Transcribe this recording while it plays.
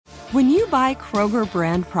When you buy Kroger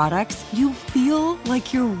brand products, you feel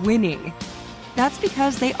like you're winning. That's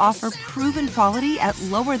because they offer proven quality at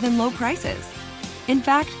lower than low prices. In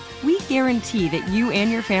fact, we guarantee that you and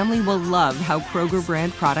your family will love how Kroger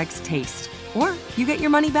brand products taste, or you get your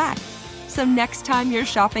money back. So next time you're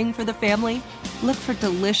shopping for the family, look for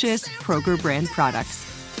delicious Kroger brand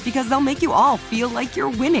products, because they'll make you all feel like you're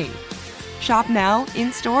winning. Shop now,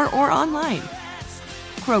 in-store, or online.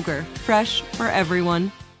 Kroger, fresh for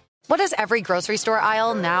everyone. What does every grocery store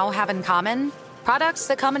aisle now have in common? Products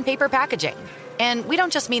that come in paper packaging. And we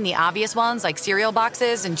don't just mean the obvious ones like cereal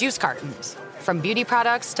boxes and juice cartons. From beauty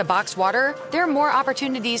products to boxed water, there are more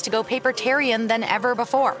opportunities to go papertarian than ever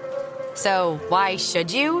before. So why should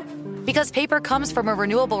you? Because paper comes from a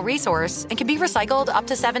renewable resource and can be recycled up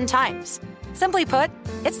to 7 times. Simply put,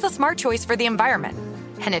 it's the smart choice for the environment.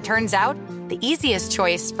 And it turns out, the easiest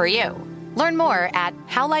choice for you. Learn more at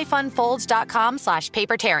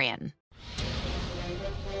howlifeunfolds.com/papertarian.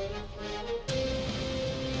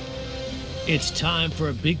 It's time for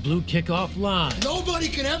a Big Blue Kickoff Live. Nobody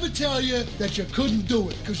can ever tell you that you couldn't do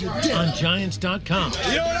it, because you did. On Giants.com.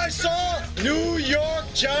 You know what I saw? New York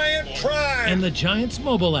Giant pride. And the Giants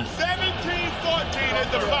mobile app. 17-14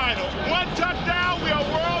 is the final. One touchdown, we are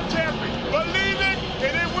world champions. Believe it,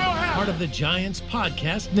 and it will happen. Part of the Giants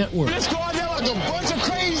Podcast Network. Let's go out there like a bunch of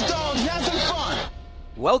crazy dogs. Have some fun.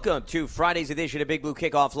 Welcome to Friday's edition of Big Blue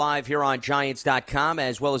Kickoff Live here on Giants.com,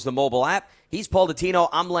 as well as the mobile app. He's Paul Dottino.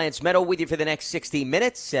 I'm Lance Meadow with you for the next 60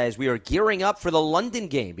 minutes as we are gearing up for the London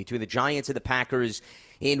game between the Giants and the Packers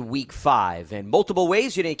in Week 5. And multiple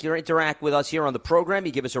ways you can interact with us here on the program.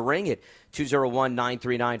 You give us a ring at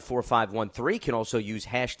 201-939-4513. You can also use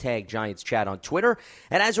hashtag Giants Chat on Twitter.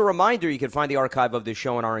 And as a reminder, you can find the archive of this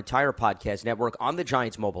show and our entire podcast network on the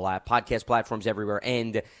Giants mobile app, podcast platforms everywhere,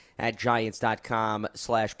 and at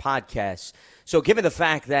Giants.com/podcasts. So given the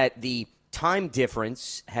fact that the time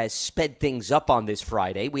difference has sped things up on this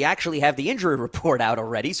Friday, we actually have the injury report out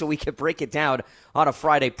already, so we can break it down on a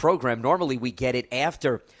Friday program. Normally we get it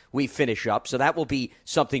after we finish up, so that will be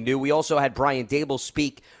something new. We also had Brian Daboll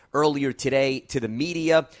speak earlier today to the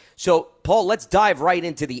media. So, Paul, let's dive right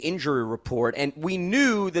into the injury report. And we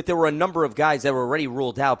knew that there were a number of guys that were already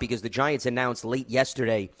ruled out because the Giants announced late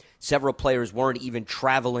yesterday several players weren't even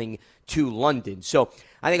traveling to London. So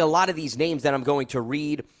I think a lot of these names that I'm going to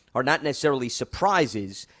read are not necessarily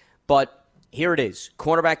surprises, but here it is.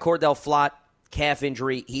 Cornerback Cordell Flott, calf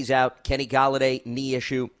injury, he's out. Kenny Golladay, knee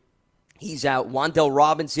issue, he's out. Wan'Dale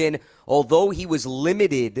Robinson, although he was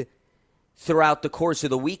limited throughout the course of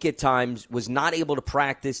the week at times, was not able to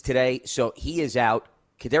practice today, so he is out.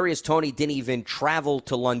 Kadarius Toney didn't even travel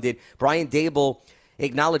to London. Brian Daboll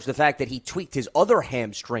acknowledged the fact that he tweaked his other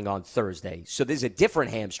hamstring on Thursday, so there's a different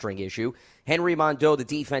hamstring issue. Henry Mondeau, the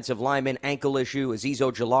defensive lineman, ankle issue. Azeez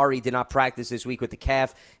Ojulari did not practice this week with the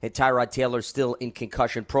calf, and Tyrod Taylor still in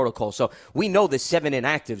concussion protocol. So we know the 7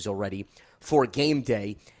 inactives already for game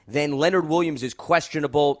day. Then Leonard Williams is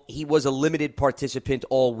questionable. He was a limited participant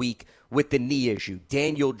all week with the knee issue.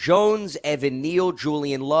 Daniel Jones, Evan Neal,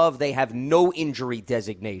 Julian Love, they have no injury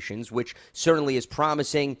designations, which certainly is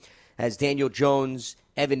promising, as Daniel Jones,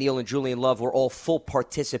 Evan Neal, and Julian Love were all full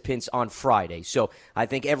participants on Friday. So I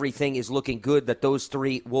think everything is looking good that those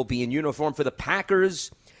 3 will be in uniform. For the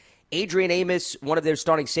Packers, Adrian Amos, one of their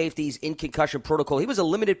starting safeties, in concussion protocol. He was a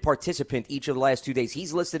limited participant each of the last 2 days.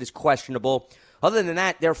 He's listed as questionable. Other than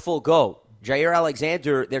that, they're full go. Jair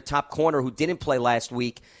Alexander, their top corner, who didn't play last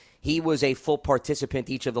week, he was a full participant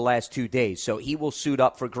each of the last 2 days. So he will suit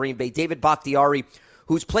up for Green Bay. David Bakhtiari,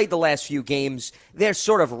 who's played the last few games, they're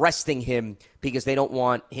sort of resting him because they don't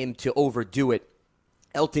want him to overdo it.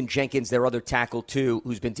 Elton Jenkins, their other tackle, too,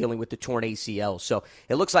 who's been dealing with the torn ACL. So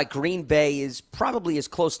it looks like Green Bay is probably as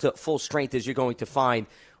close to full strength as you're going to find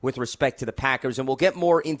with respect to the Packers. And we'll get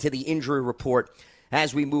more into the injury report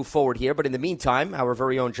as we move forward here. But in the meantime, our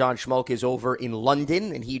very own John Schmelk is over in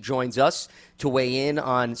London, and he joins us to weigh in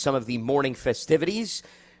on some of the morning festivities.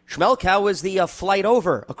 Schmelk, how was the flight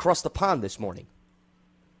over across the pond this morning?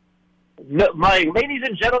 My ladies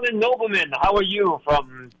and gentlemen, noblemen, how are you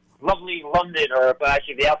from lovely London, or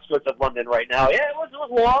actually the outskirts of London right now? Yeah, it was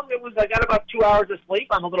long. I got about 2 hours of sleep.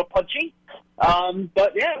 I'm a little punchy,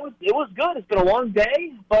 but yeah, it was good. It's been a long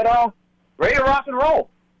day, but ready to rock and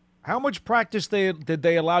roll. How much practice did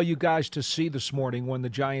they allow you guys to see this morning when the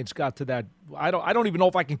Giants got to that? I don't even know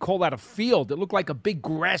if I can call that a field. It looked like a big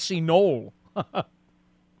grassy knoll.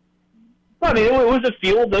 I mean, it was a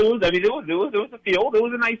field. It was a field. It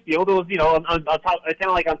was a nice field. It was, on top, kind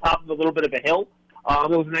of like on top of a little bit of a hill. It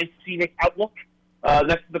was a nice scenic outlook.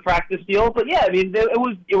 next to the practice field. But yeah, I mean, it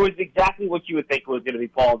was exactly what you would think it was going to be,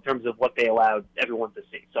 Paul, in terms of what they allowed everyone to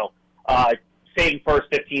see. So, same first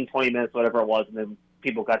 15, 20 minutes, whatever it was, and then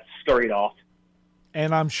people got scurried off.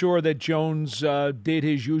 And I'm sure that Jones did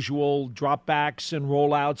his usual dropbacks and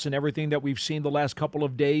rollouts and everything that we've seen the last couple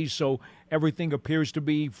of days. So everything appears to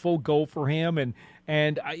be full go for him.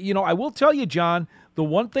 And I will tell you, John, the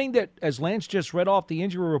one thing that, as Lance just read off the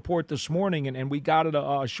injury report this morning, and we got it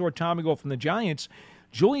a short time ago from the Giants,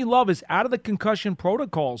 Julian Love is out of the concussion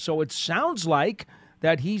protocol. So it sounds like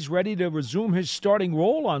that he's ready to resume his starting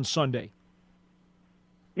role on Sunday.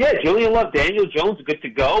 Yeah, Julian Love, Daniel Jones, good to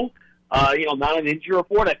go. Not an injury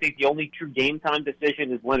report. I think the only true game time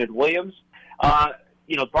decision is Leonard Williams. Brian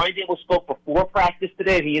Daboll spoke before practice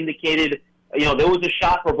today. He indicated, there was a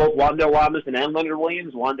shot for both Wan'Dale Robinson and Leonard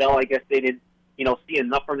Williams. Wan'Dale, I guess they didn't, see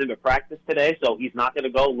enough from him at practice today, so he's not going to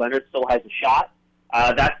go. Leonard still has a shot.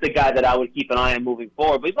 That's the guy that I would keep an eye on moving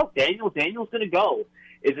forward. But look, Daniel's going to go.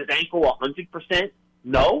 Is his ankle 100%?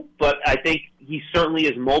 No, but I think he certainly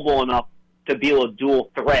is mobile enough to be a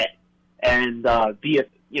dual threat and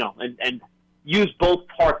and use both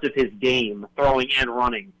parts of his game, throwing and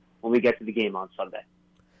running, when we get to the game on Sunday.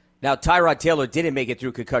 Now, Tyrod Taylor didn't make it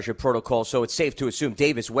through concussion protocol, so it's safe to assume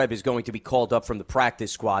Davis Webb is going to be called up from the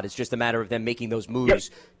practice squad. It's just a matter of them making those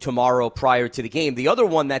moves tomorrow prior to the game. The other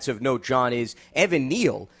one that's of note, John, is Evan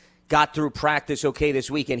Neal got through practice okay this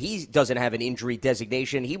week, and he doesn't have an injury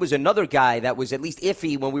designation. He was another guy that was at least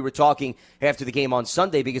iffy when we were talking after the game on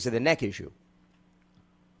Sunday because of the neck issue.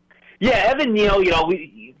 Yeah, Evan Neal,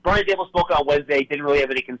 Brian Daboll spoke on Wednesday, didn't really have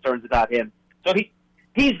any concerns about him. So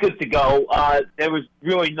he's good to go. There was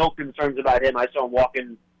really no concerns about him. I saw him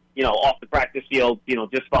walking, off the practice field,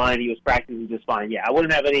 just fine. He was practicing just fine. Yeah, I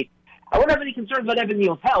wouldn't have any concerns about Evan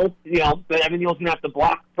Neal's health, but Evan Neal's going to have to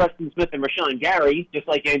block Preston Smith and Rashawn Gary, just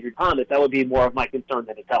like Andrew Thomas. That would be more of my concern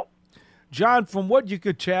than his health. John, from what you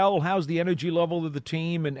could tell, how's the energy level of the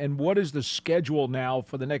team, and what is the schedule now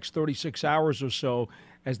for the next 36 hours or so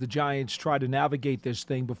as the Giants try to navigate this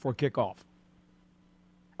thing before kickoff?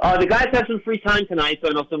 The guys have some free time tonight, so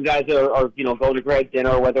I know some guys are going to grab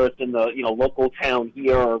dinner, whether it's in the local town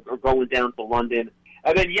here or going down to London.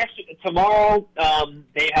 And then tomorrow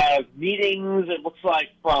they have meetings. It looks like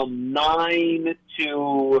from 9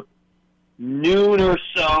 to noon or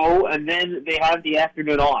so, and then they have the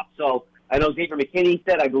afternoon off. So I know Xavier McKinney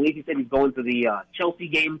said, I believe he said he's going to the Chelsea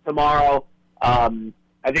game tomorrow.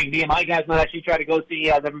 I think me and my guys might actually try to go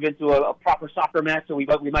see. I've never been to a proper soccer match, so we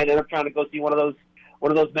might end up trying to go see one of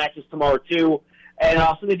those matches tomorrow too. And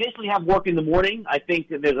so they basically have work in the morning. I think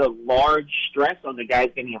that there's a large stress on the guys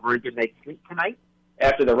getting a very good night's sleep tonight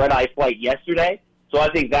after the red-eye flight yesterday. So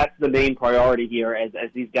I think that's the main priority here as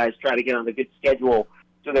these guys try to get on the good schedule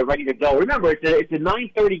so they're ready to go. Remember, it's a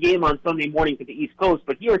 9:30 game on Sunday morning for the East Coast,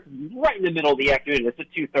 but here it's right in the middle of the afternoon. It's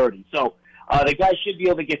at 2:30. So the guys should be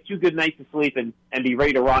able to get 2 good nights of sleep and be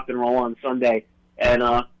ready to rock and roll on Sunday. And,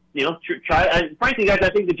 try. And frankly, guys,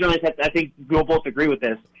 I think the Giants I think we'll both agree with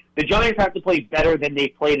this. The Giants have to play better than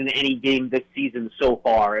they've played in any game this season so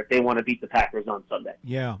far if they want to beat the Packers on Sunday.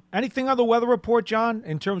 Yeah. Anything on the weather report, John,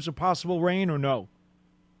 in terms of possible rain or no?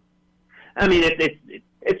 I mean,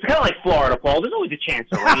 it's kind of like Florida, Paul. There's always a chance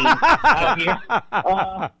of rain out here.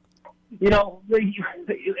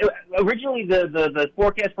 Originally the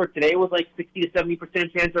forecast for today was like 60 to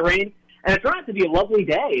 70% chance of rain, and it turned out to be a lovely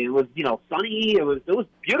day. It was, sunny. It was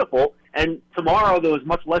beautiful. And tomorrow there was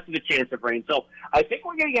much less of a chance of rain. So I think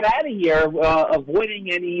we're going to get out of here,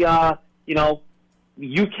 avoiding any, UK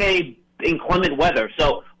inclement weather.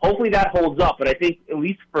 So hopefully that holds up. But I think at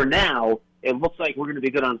least for now, it looks like we're going to be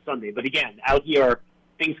good on Sunday. But again, out here,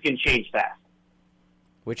 things can change fast.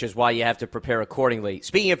 Which is why you have to prepare accordingly.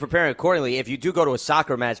 Speaking of preparing accordingly, if you do go to a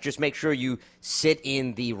soccer match, just make sure you sit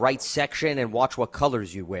in the right section and watch what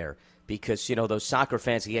colors you wear. Because, those soccer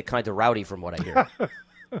fans can get kind of rowdy from what I hear.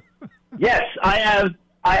 Yes, I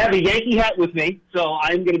have a Yankee hat with me, so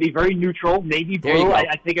I'm going to be very neutral, navy blue.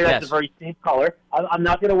 I figure that's a very safe color. I'm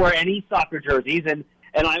not going to wear any soccer jerseys, and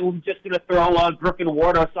I'm just going to throw Griffin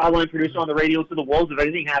Ward, our sideline producer, on the radio to the wolves if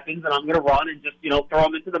anything happens, and I'm going to run and just throw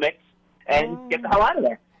them into the mix and get the hell out of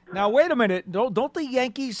there. Now, wait a minute. Don't the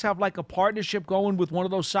Yankees have like a partnership going with one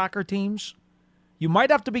of those soccer teams? You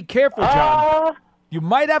might have to be careful, John. You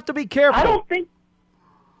might have to be careful. I don't think.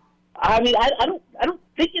 I mean, I don't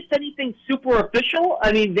think it's anything super official.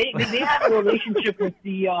 I mean, they have a relationship with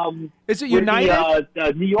the is it United?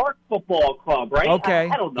 The New York Football Club, right? Okay.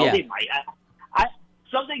 I don't know. Yeah. They might.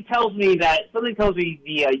 Something tells me the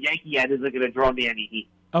Yankee ad isn't going to draw me any heat.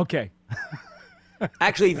 Okay.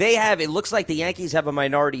 Actually, it looks like the Yankees have a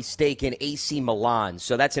minority stake in AC Milan,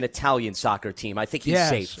 so that's an Italian soccer team. I think he's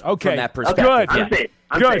safe from that perspective. Good. I'm safe.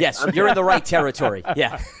 Good. Yes, you're in the right territory.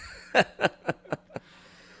 Yeah.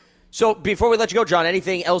 So before we let you go, John,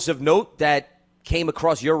 anything else of note that came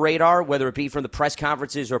across your radar, whether it be from the press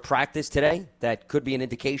conferences or practice today, that could be an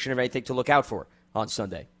indication of anything to look out for on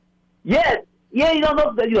Sunday? Yeah,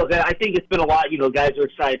 I think it's been a lot. Guys are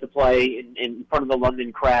excited to play in front of the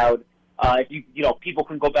London crowd. People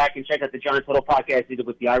can go back and check out the Giants Huddle podcast they did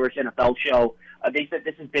with the Irish NFL show. They said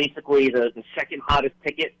this is basically the second hottest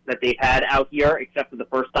ticket that they've had out here, except for the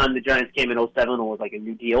first time the Giants came in 2007 and it was like a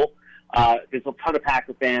new deal. There's a ton of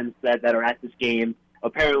Packer fans that are at this game.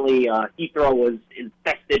 Apparently, Heathrow was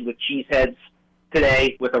infested with cheeseheads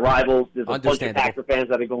today with arrivals. There's a bunch of Packer fans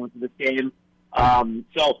that are going to this game.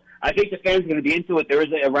 So I think the fans are going to be into it. There is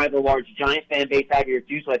a rather large Giant fan base out here,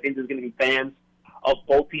 too, so I think there's going to be fans of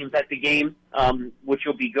both teams at the game, which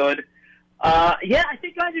will be good. I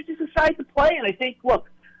think guys are just excited to play, and I think, look,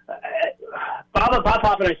 Bob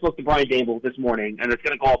Pop and I spoke to Brian Daboll this morning, and it's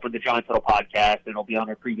going to go up with the Giants Huddle podcast, and it'll be on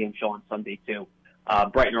our pregame show on Sunday, too,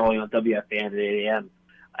 bright and early on WFAN at 8 a.m.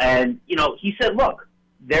 And, he said, look,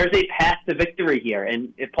 there's a path to victory here.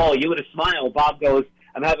 And if, Paul, you would have smiled, Bob goes,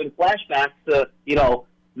 I'm having flashbacks to,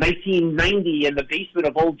 1990 in the basement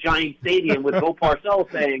of old Giant Stadium with Bill Parcells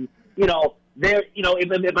saying,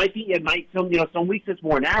 some weeks it's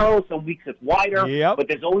more narrow, some weeks it's wider, but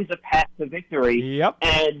there's always a path to victory. Yep.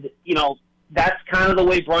 And, that's kind of the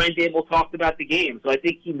way Brian Daboll talked about the game. So I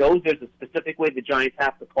think he knows there's a specific way the Giants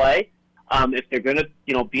have to play. If they're going to,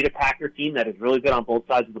 beat a Packer team that is really good on both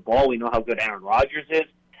sides of the ball, we know how good Aaron Rodgers is.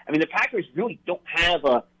 I mean, the Packers really don't have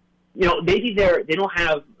maybe they don't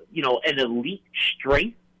have, an elite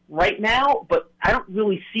strength right now, but I don't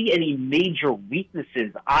really see any major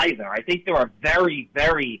weaknesses either. I think they're a very,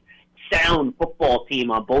 very sound football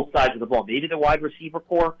team on both sides of the ball. Maybe the wide receiver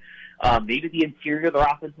core, maybe the interior of their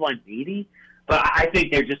offensive line, maybe. But I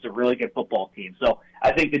think they're just a really good football team. So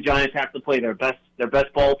I think the Giants have to play their best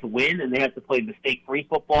ball to win, and they have to play mistake-free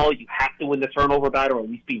football. You have to win the turnover battle, or at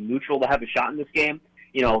least be neutral to have a shot in this game.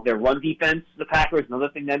 Their run defense, the Packers, another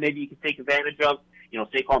thing that maybe you can take advantage of.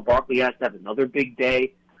 Saquon Barkley has to have another big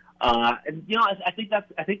day. I think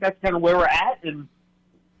that's kind of where we're at, and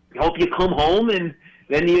I hope you come home and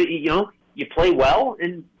then you play well,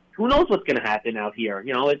 and who knows what's going to happen out here.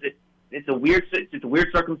 It's a weird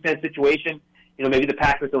circumstance situation. Maybe the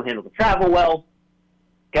Packers don't handle the travel well,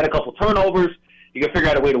 get a couple turnovers. You can figure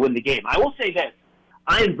out a way to win the game. I will say this: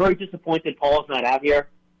 I am very disappointed Paul's not out here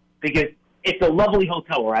because it's a lovely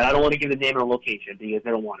hotel, right? I don't want to give the name or location because they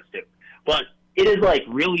don't want us to, but it is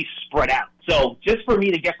really spread out. So just for me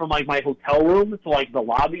to get from my hotel room to the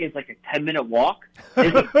lobby is a 10-minute walk.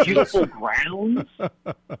 There's beautiful grounds.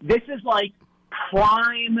 This is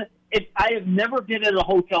prime. I have never been in a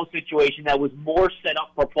hotel situation that was more set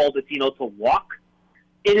up for Paul Dottino to walk.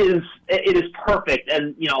 It is perfect,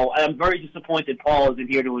 and I'm very disappointed Paul isn't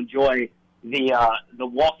here to enjoy the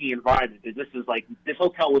walking environment. This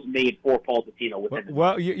hotel was made for Paul Dottino.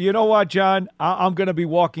 Well, you know what, John? I'm going to be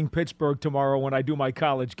walking Pittsburgh tomorrow when I do my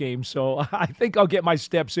college game, so I think I'll get my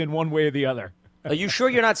steps in one way or the other. Are you sure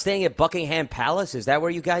you're not staying at Buckingham Palace? Is that where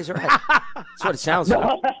you guys are at? That's what it sounds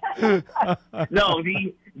like. No,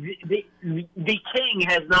 the king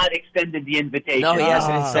has not extended the invitation. No, he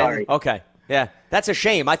hasn't extended. Okay, yeah, that's a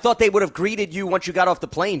shame. I thought they would have greeted you once you got off the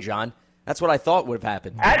plane, John. That's what I thought would have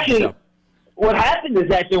happened. Actually, what happened is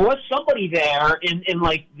that there was somebody there in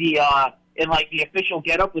the official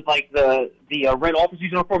getup with the red office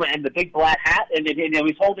uniform and the big black hat, and he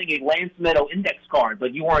was holding a Lance Meadow index card,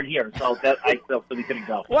 but you weren't here, so we couldn't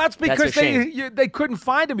go. Well, that's because they couldn't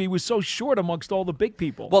find him. He was so short amongst all the big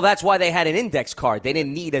people. Well, that's why they had an index card. They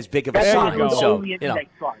didn't need as big of a sign. So, index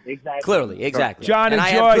card. Exactly. Clearly, exactly. John, and I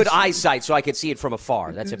have good eyesight, so I could see it from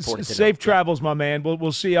afar. That's important to know. Safe travels, my man.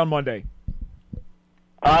 We'll see you on Monday.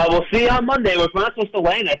 We'll see you on Monday. We're not supposed to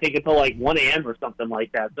land, I think, until 1 a.m. or something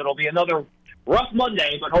like that. So it'll be another rough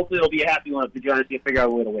Monday, but hopefully it'll be a happy one if the Giants can figure out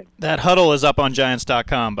a way to win. That huddle is up on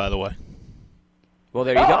Giants.com, by the way. Well,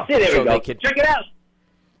 there you go. See, there we go. Check it out.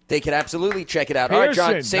 They could absolutely check it out. Pearson, all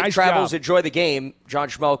right, John, safe nice travels. job. Enjoy the game. John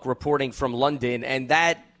Schmelk reporting from London. And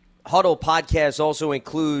that huddle podcast also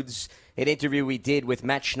includes an interview we did with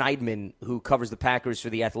Matt Schneidman, who covers the Packers for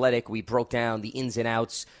The Athletic. We broke down the ins and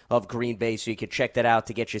outs of Green Bay, so you could check that out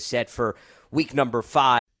to get you set for week number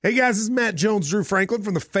 5. Hey guys, this is Matt Jones, Drew Franklin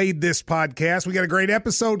from the Fade This podcast. We got a great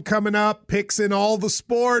episode coming up, picks in all the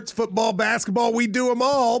sports, football, basketball, we do them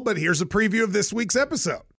all, but here's a preview of this week's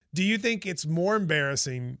episode. Do you think it's more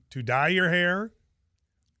embarrassing to dye your hair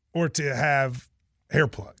or to have hair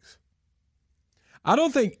plugs? I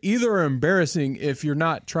don't think either are embarrassing if you're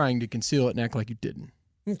not trying to conceal it and act like you didn't.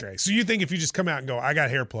 Okay, so you think if you just come out and go, I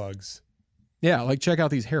got hair plugs. Yeah, like check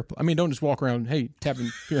out these hair plugs. I mean, don't just walk around, hey,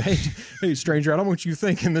 tapping, hey, stranger, I don't want you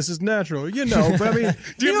thinking this is natural. But I mean,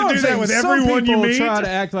 do you have to do that with everyone you meet? Try to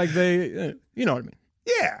act like they, you know what I mean?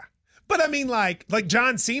 Yeah. But I mean, like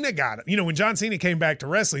John Cena got it. When John Cena came back to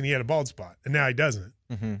wrestling, he had a bald spot, and now he doesn't.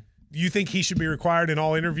 Mm-hmm. You think he should be required in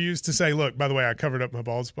all interviews to say, look, by the way, I covered up my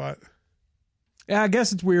bald spot? Yeah, I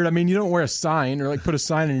guess it's weird. I mean, you don't wear a sign or put a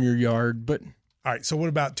sign in your yard, but. All right, so what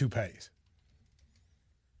about toupees?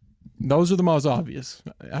 Those are the most obvious.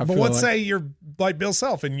 But let's say you're like Bill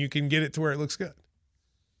Self and you can get it to where it looks good.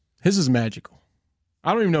 His is magical.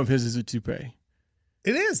 I don't even know if his is a toupee.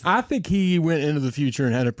 It is. I think he went into the future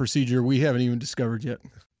and had a procedure we haven't even discovered yet.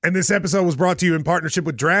 And this episode was brought to you in partnership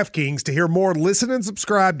with DraftKings. To hear more, listen and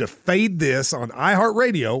subscribe to Fade This on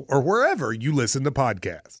iHeartRadio or wherever you listen to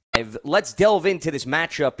podcasts. Let's delve into this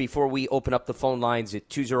matchup before we open up the phone lines at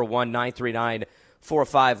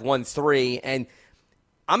 201-939-4513. And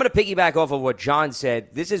I'm going to piggyback off of what John said.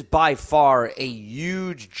 This is by far a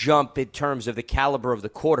huge jump in terms of the caliber of the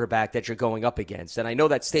quarterback that you're going up against. And I know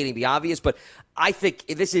that's stating the obvious, but I think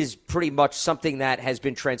this is pretty much something that has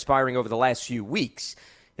been transpiring over the last few weeks.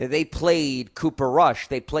 They played Cooper Rush.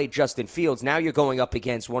 They played Justin Fields. Now you're going up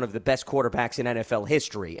against one of the best quarterbacks in NFL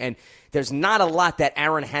history. And there's not a lot that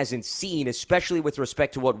Aaron hasn't seen, especially with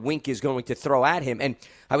respect to what Wink is going to throw at him. And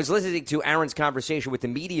I was listening to Aaron's conversation with the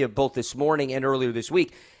media both this morning and earlier this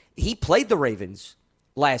week. He played the Ravens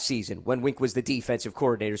last season when Wink was the defensive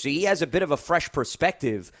coordinator. So he has a bit of a fresh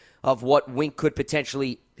perspective of what Wink could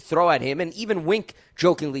potentially throw at him. And even Wink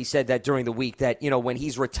jokingly said that during the week that, when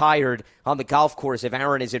he's retired on the golf course, if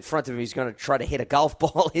Aaron is in front of him, he's going to try to hit a golf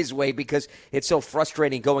ball his way because it's so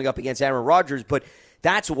frustrating going up against Aaron Rodgers. But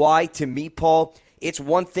that's why, to me, Paul, it's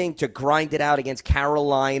one thing to grind it out against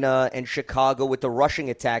Carolina and Chicago with the rushing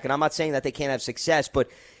attack. And I'm not saying that they can't have success, but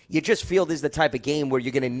you just feel this is the type of game where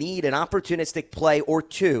you're going to need an opportunistic play or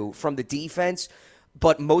two from the defense.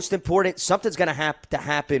 But most important, something's going to have to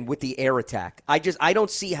happen with the air attack. I don't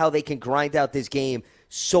see how they can grind out this game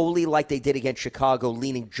solely like they did against Chicago,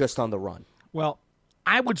 leaning just on the run. Well,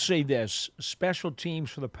 I would say this. Special teams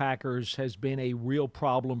for the Packers has been a real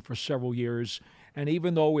problem for several years. And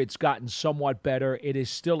even though it's gotten somewhat better, it is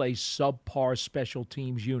still a subpar special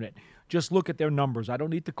teams unit. Just look at their numbers. I don't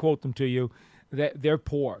need to quote them to you. They're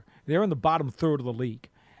poor. They're in the bottom third of the league.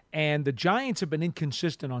 And the Giants have been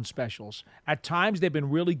inconsistent on specials. At times they've been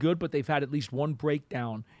really good, but they've had at least one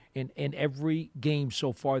breakdown in every game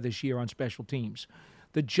so far this year on special teams.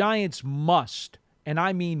 The Giants must, and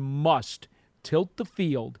I mean must, tilt the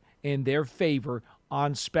field in their favor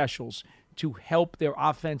on specials to help their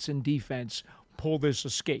offense and defense pull this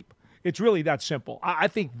escape. It's really that simple. I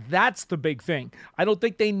think that's the big thing. I don't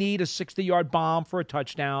think they need a 60-yard bomb for a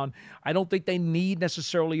touchdown. I don't think they need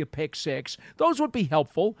necessarily a pick six. Those would be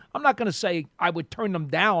helpful. I'm not going to say I would turn them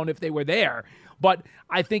down if they were there. But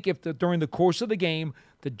I think if during the course of the game,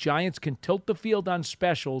 the Giants can tilt the field on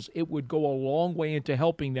specials, it would go a long way into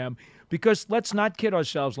helping them. Because let's not kid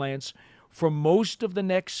ourselves, Lance. For most of the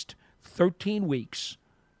next 13 weeks,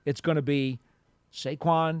 it's going to be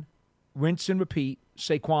Saquon, rinse and repeat,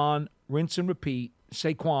 Saquon, rinse and repeat,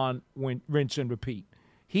 Saquon, rinse and repeat.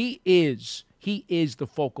 He is the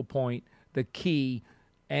focal point, the key,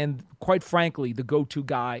 and quite frankly, the go-to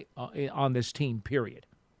guy on this team, period.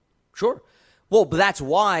 Sure. Well, but that's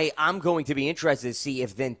why I'm going to be interested to see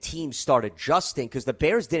if then teams start adjusting, because the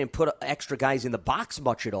Bears didn't put extra guys in the box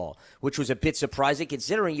much at all, which was a bit surprising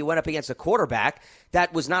considering you went up against a quarterback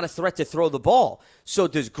that was not a threat to throw the ball. So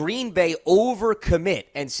does Green Bay overcommit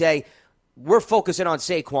and say, we're focusing on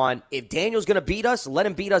Saquon. If Daniel's going to beat us, let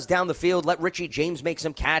him beat us down the field. Let Richie James make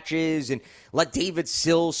some catches and let David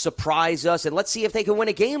Sills surprise us. And let's see if they can win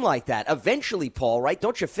a game like that. Eventually, Paul, right?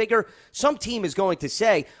 Don't you figure some team is going to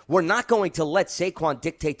say, we're not going to let Saquon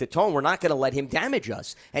dictate the tone. We're not going to let him damage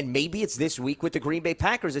us. And maybe it's this week with the Green Bay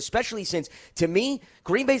Packers, especially since, to me,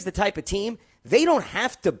 Green Bay's the type of team, they don't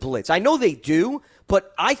have to blitz. I know they do,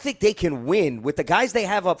 but I think they can win with the guys they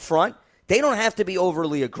have up front. They don't have to be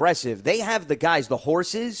overly aggressive. They have the guys, the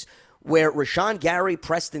horses, where Rashawn Gary,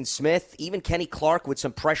 Preston Smith, even Kenny Clark with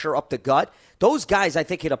some pressure up the gut, those guys I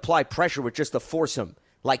think can apply pressure with just a foursome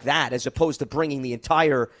like that, as opposed to bringing the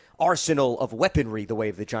entire arsenal of weaponry the way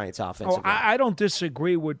of the Giants' offense. I don't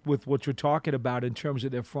disagree with what you're talking about in terms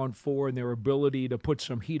of their front four and their ability to put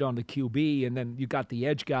some heat on the QB, and then you got the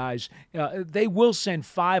edge guys. They will send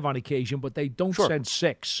 5 on occasion, but they don't send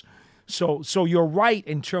 6. So you're right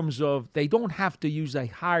in terms of they don't have to use a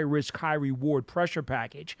high-risk, high-reward pressure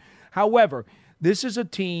package. However, this is a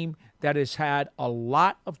team that has had a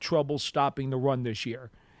lot of trouble stopping the run this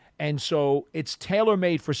year. And so it's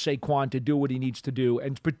tailor-made for Saquon to do what he needs to do,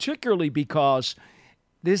 and particularly because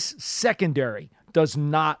this secondary does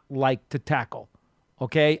not like to tackle.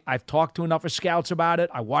 Okay? I've talked to enough of scouts about it.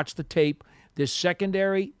 I watched the tape. This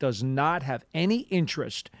secondary does not have any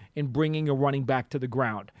interest in bringing a running back to the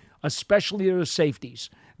ground, especially the safeties.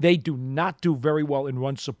 They do not do very well in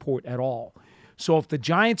run support at all. So if the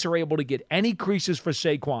Giants are able to get any creases for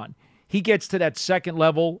Saquon, he gets to that second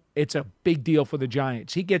level, it's a big deal for the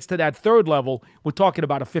Giants. He gets to that third level, we're talking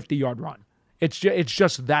about a 50-yard run. It's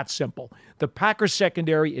just that simple. The Packers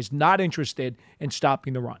secondary is not interested in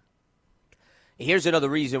stopping the run. Here's another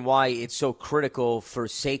reason why it's so critical for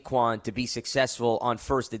Saquon to be successful on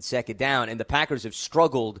first and second down, and the Packers have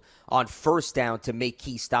struggled on first down to make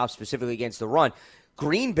key stops, specifically against the run.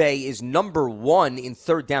 Green Bay is number 1 in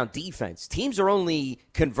third down defense. Teams are only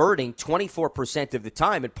converting 24% of the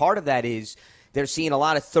time, and part of that is they're seeing a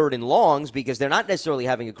lot of third and longs because they're not necessarily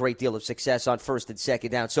having a great deal of success on first and second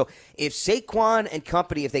down. So if Saquon and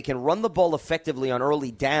company, if they can run the ball effectively on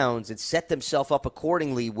early downs and set themselves up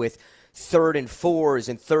accordingly with third and 4s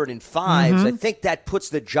and third and 5s, I think that puts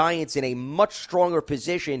the Giants in a much stronger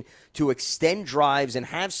position to extend drives and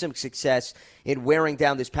have some success in wearing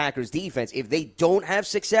down this Packers defense. If they don't have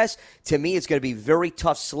success, to me, it's going to be very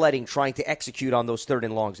tough sledding trying to execute on those third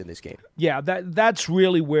and longs in this game. Yeah, that's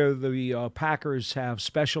really where the Packers have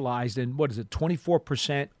specialized in,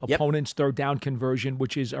 24% opponents' third down conversion,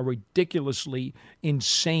 which is a ridiculously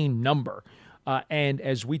insane number. And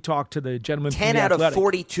as we talked to the gentleman 10 from The out Athletic, of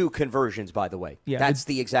 42 conversions, by the way. Yeah, that's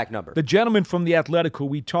the exact number. The gentleman from The Athletic who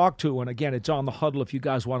we talked to, and again, it's on the huddle if you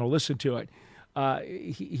guys want to listen to it,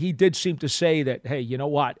 he did seem to say that, hey, you know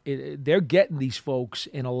what? They're getting these folks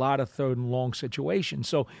in a lot of third and long situations.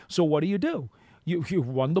 So what do? You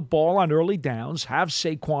run the ball on early downs, have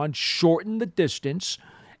Saquon shorten the distance,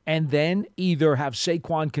 and then either have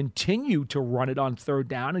Saquon continue to run it on third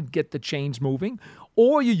down and get the chains moving,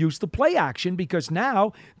 or you use the play action because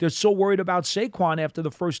now they're so worried about Saquon after the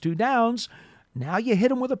first 2 downs. Now you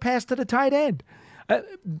hit him with a pass to the tight end.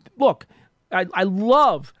 Look, I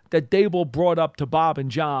love that Dable brought up to Bob and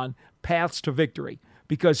John paths to victory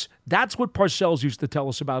because that's what Parcells used to tell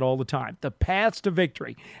us about all the time, the paths to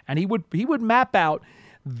victory. And he would map out,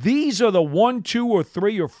 these are the 1, 2, or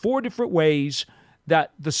 3, or 4 different ways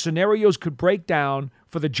that the scenarios could break down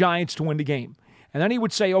for the Giants to win the game. And then he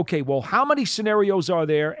would say, okay, well, how many scenarios are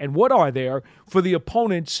there and what are there for the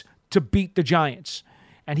opponents to beat the Giants?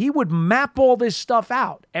 And he would map all this stuff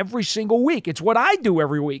out every single week. It's what I do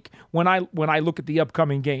every week when I look at the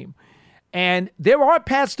upcoming game. And there are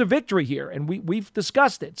paths to victory here, and we've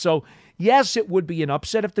discussed it. So, yes, it would be an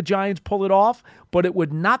upset if the Giants pull it off, but it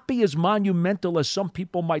would not be as monumental as some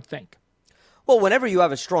people might think. Well, whenever you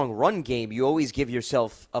have a strong run game, you always give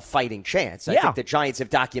yourself a fighting chance. I think the Giants have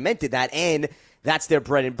documented that, and that's their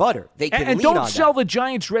bread and butter. They can and lean on that. don't sell the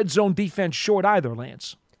Giants' red zone defense short either,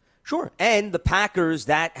 Lance. Sure. And the Packers,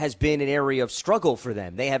 that has been an area of struggle for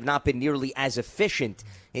them. They have not been nearly as efficient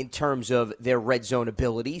in terms of their red zone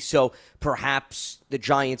ability. So perhaps the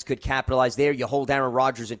Giants could capitalize there. You hold Aaron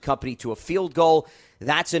Rodgers and company to a field goal.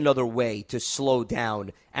 That's another way to slow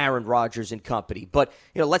down Aaron Rodgers and company. But,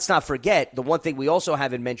 let's not forget, the one thing we also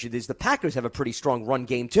haven't mentioned is the Packers have a pretty strong run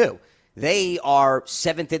game too. They are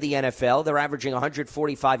 7th in the NFL. They're averaging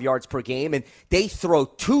 145 yards per game, and they throw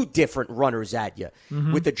 2 different runners at you.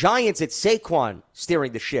 Mm-hmm. With the Giants, it's Saquon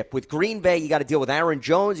steering the ship. With Green Bay, you got to deal with Aaron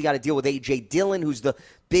Jones. You got to deal with A.J. Dillon, who's the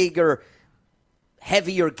bigger,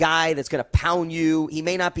 heavier guy that's going to pound you. He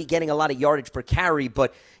may not be getting a lot of yardage per carry,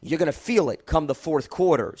 but you're going to feel it come the fourth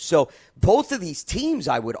quarter. So both of these teams,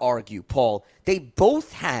 I would argue, Paul, they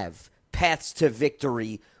both have paths to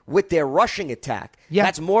victory with their rushing attack. Yeah.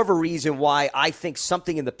 That's more of a reason why I think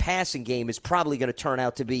something in the passing game is probably going to turn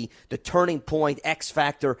out to be the turning point, X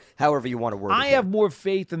factor, however you want to word it. I have more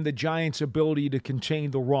faith in the Giants' ability to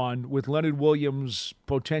contain the run with Leonard Williams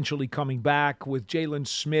potentially coming back, with Jalen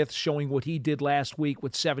Smith showing what he did last week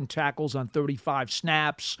with 7 tackles on 35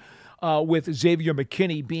 snaps, with Xavier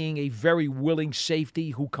McKinney being a very willing safety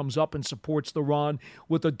who comes up and supports the run,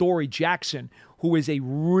 with Adoree Jackson, who is a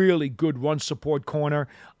really good run support corner.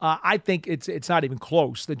 I think it's not even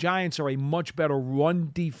close. The Giants are a much better run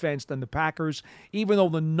defense than the Packers. Even though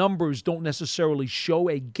the numbers don't necessarily show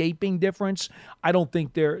a gaping difference, I don't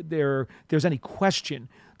think there's any question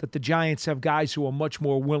that the Giants have guys who are much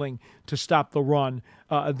more willing to stop the run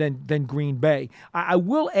than Green Bay. I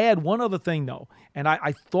will add one other thing, though, and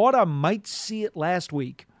I thought I might see it last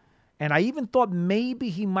week, and I even thought maybe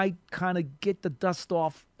he might kind of get the dust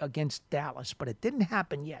off against Dallas, but it didn't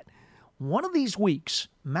happen yet. one of these weeks,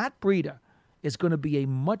 Matt Breida is going to be a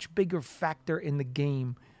much bigger factor in the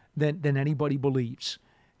game than anybody believes.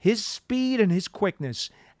 His speed and his quickness,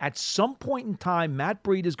 at some point in time, Matt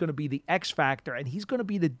Breida is going to be the X factor, and he's going to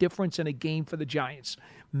be the difference in a game for the Giants.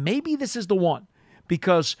 Maybe this is the one,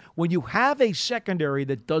 because when you have a secondary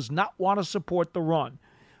that does not want to support the run,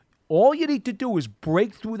 all you need to do is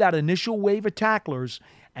break through that initial wave of tacklers,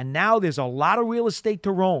 and now there's a lot of real estate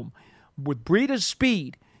to roam. With Breida's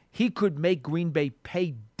speed, he could make Green Bay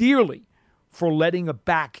pay dearly for letting a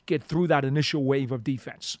back get through that initial wave of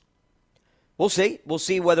defense. We'll see. We'll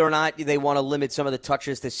see whether or not they want to limit some of the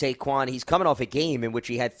touches to Saquon. He's coming off a game in which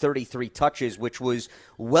he had 33 touches, which was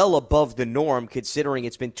well above the norm considering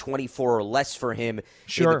it's been 24 or less for him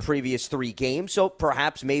in the previous 3 games. So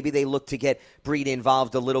perhaps maybe they look to get Breida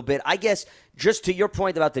involved a little bit. I guess just to your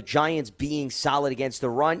point about the Giants being solid against the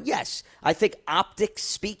run, yes, I think optics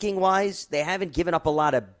speaking-wise, they haven't given up a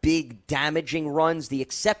lot of big damaging runs. The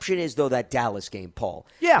exception is, though, that Dallas game, Paul.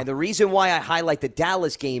 Yeah. And the reason why I highlight the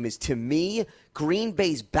Dallas game is, to me, Green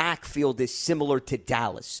Bay's backfield is similar to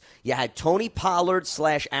Dallas. You had Tony Pollard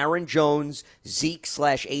 / Aaron Jones, Zeke /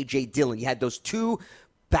 A.J. Dillon. You had those two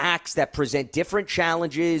backs that present different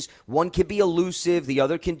challenges. One can be elusive. The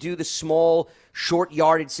other can do the small, short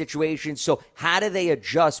yardage situations. So how do they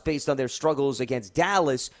adjust based on their struggles against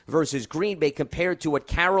Dallas versus Green Bay compared to what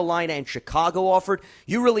Carolina and Chicago offered?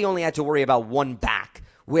 You really only had to worry about one back,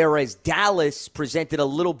 whereas Dallas presented a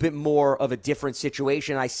little bit more of a different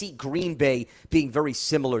situation. I see Green Bay being very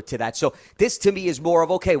similar to that. So this to me is more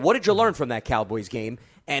of, okay, what did you learn from that Cowboys game?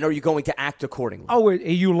 And are you going to act accordingly? Oh,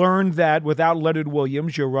 you learned that without Leonard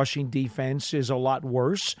Williams, your rushing defense is a lot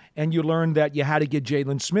worse. And you learned that you had to get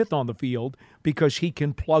Jalen Smith on the field because he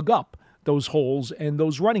can plug up those holes and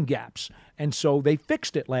those running gaps. And so they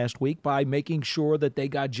fixed it last week by making sure that they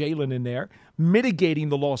got Jalen in there, mitigating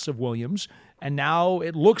the loss of Williams. And now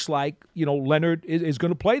it looks like, Leonard is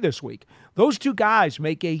going to play this week. Those two guys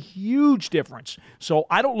make a huge difference. So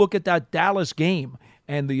I don't look at that Dallas game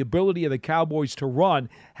and the ability of the Cowboys to run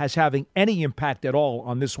as having any impact at all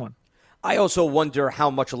on this one. I also wonder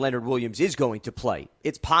how much Leonard Williams is going to play.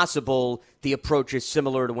 It's possible the approach is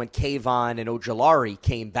similar to when Kayvon and Ojulari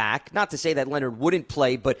came back. Not to say that Leonard wouldn't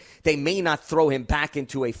play, but they may not throw him back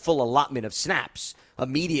into a full allotment of snaps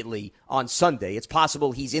immediately on Sunday. It's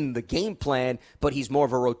possible he's in the game plan, but he's more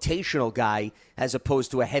of a rotational guy as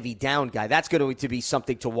opposed to a heavy down guy. That's going to be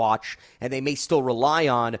something to watch, and they may still rely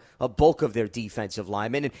on a bulk of their defensive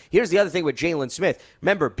linemen. And here's the other thing with Jalen Smith.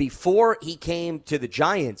 Remember, before he came to the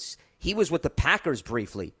Giants, he was with the Packers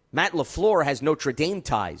briefly. Matt LaFleur has Notre Dame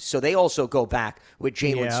ties, so they also go back with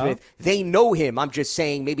Jalen Smith. They know him. I'm just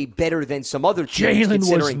saying maybe better than some other teams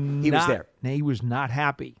considering he was there. He was not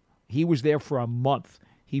happy. He was there for a month.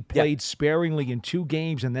 He played sparingly in 2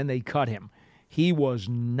 games, and then they cut him. He was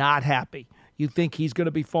not happy. You think he's going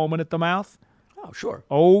to be foaming at the mouth? Oh, sure.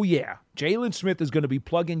 Oh, yeah. Jalen Smith is going to be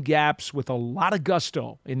plugging gaps with a lot of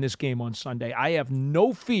gusto in this game on Sunday. I have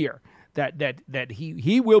no fear that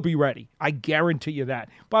he will be ready. I guarantee you that.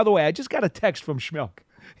 By the way, I just got a text from Schmelk.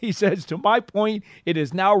 He says, to my point, it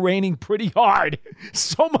is now raining pretty hard.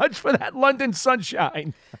 So much for that London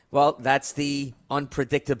sunshine. Well, that's the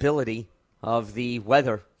unpredictability of the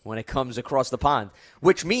weather when it comes across the pond,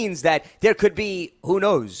 which means that there could be, who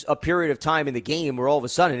knows, a period of time in the game where all of a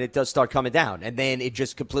sudden it does start coming down, and then it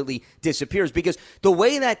just completely disappears. Because the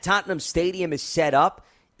way that Tottenham Stadium is set up,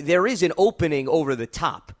 there is an opening over the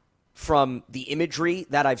top from the imagery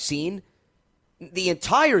that I've seen. The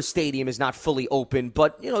entire stadium is not fully open,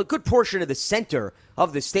 but a good portion of the center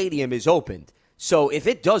of the stadium is opened. So if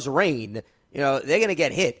it does rain, they're going to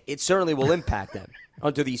get hit. It certainly will impact them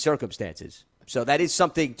under these circumstances. So that is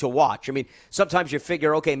something to watch. I mean, sometimes you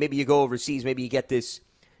figure, okay, maybe you go overseas, maybe you get this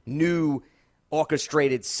new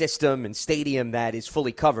orchestrated system and stadium that is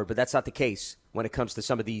fully covered, but that's not the case when it comes to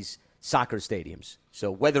some of these soccer stadiums. So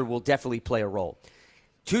weather will definitely play a role.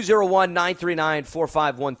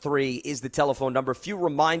 201-939-4513 is the telephone number. A few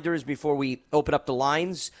reminders before we open up the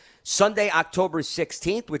lines. Sunday, October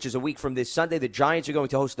 16th, which is a week from this Sunday, the Giants are going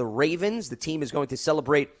to host the Ravens. The team is going to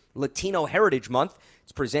celebrate Latino Heritage Month.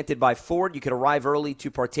 It's presented by Ford. You can arrive early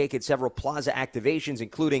to partake in several plaza activations,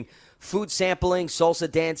 including food sampling,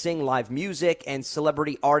 salsa dancing, live music, and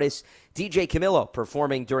celebrity artist DJ Camilo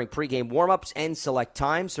performing during pregame warm-ups and select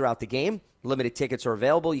times throughout the game. Limited tickets are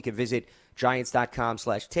available. You can visit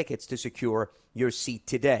Giants.com/tickets to secure your seat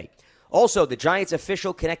today. Also, the Giants'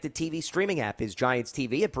 official connected TV streaming app is Giants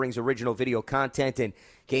TV. It brings original video content and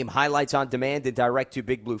game highlights on demand and direct to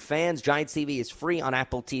Big Blue fans. Giants TV is free on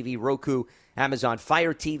Apple TV, Roku, Amazon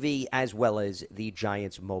Fire TV, as well as the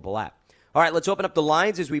Giants mobile app. All right, let's open up the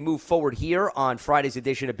lines as we move forward here on Friday's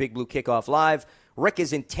edition of Big Blue Kickoff Live. Rick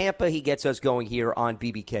is in Tampa. He gets us going here on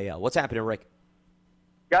BBKL. What's happening, Rick?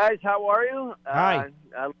 Guys, how are you? Hi.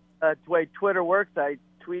 That's the way Twitter works. I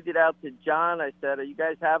tweeted out to John. I said, are you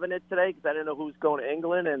guys having it today? Because I didn't know who was going to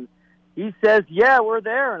England. And he says, yeah, we're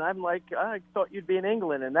there. And I'm like, I thought you'd be in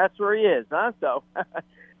England. And that's where he is, huh? So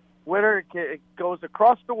Twitter goes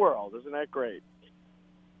across the world. Isn't that great?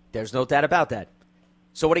 There's no doubt about that.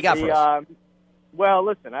 So what do you got for us? Well,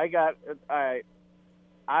 listen, I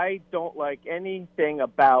don't like anything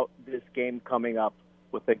about this game coming up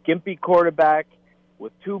with a gimpy quarterback,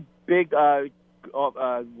 with two big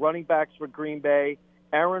running backs for Green Bay,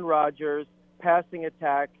 Aaron Rodgers, passing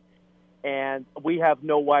attack, and we have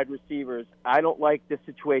no wide receivers. I don't like this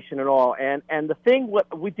situation at all. And the thing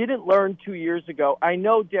what we didn't learn 2 years ago, I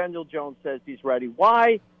know Daniel Jones says he's ready.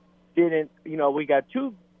 Why didn't, we got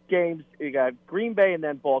two games. We got Green Bay and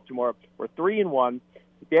then Baltimore. We're 3-1.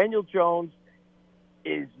 Daniel Jones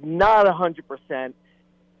is not 100%,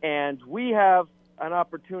 and we have an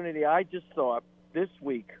opportunity. I just thought this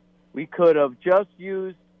week we could have just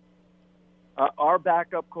used our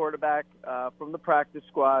backup quarterback from the practice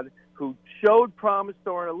squad, who showed promise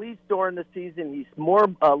at least during the season. He's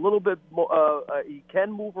a little bit more. He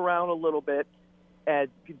can move around a little bit at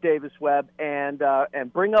Davis Webb, and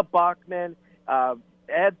bring up Bachman.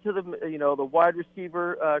 Add to the wide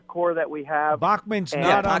receiver core that we have. Bachman's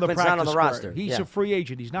not on the practice roster. He's a free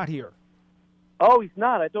agent. He's not here. Oh, he's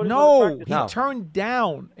not. I thought he was he turned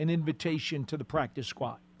down an invitation to the practice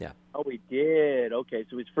squad. Yeah. Oh, he did. Okay,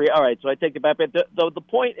 so he's free. All right, so I take it back. But the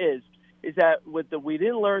point is that we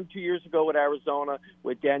didn't learn 2 years ago with Arizona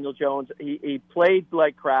with Daniel Jones. He played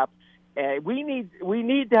like crap. And we need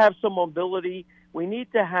to have some mobility. We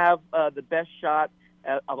need to have the best shot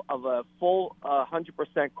of a full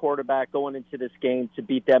 100% quarterback going into this game to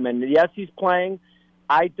beat them. And yes, he's playing.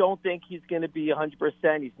 I don't think he's going to be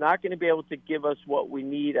 100%. He's not going to be able to give us what we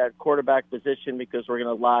need at quarterback position, because we're going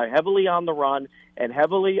to rely heavily on the run and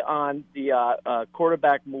heavily on the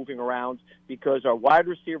quarterback moving around, because our wide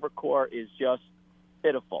receiver core is just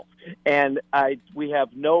pitiful. And we have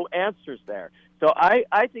no answers there. So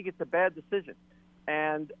I think it's a bad decision.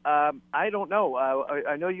 And I don't know.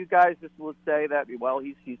 I know you guys just will say that, well,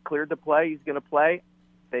 he's cleared to play. He's going to play.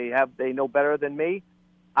 They know better than me.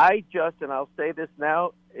 And I'll say this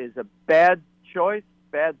now, is a bad choice,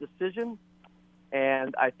 bad decision.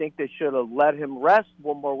 And I think they should have let him rest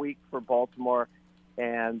one more week for Baltimore.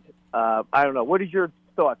 And I don't know. What is your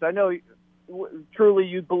thoughts? I know truly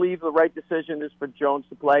you believe the right decision is for Jones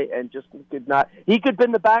to play, and just could not. He could have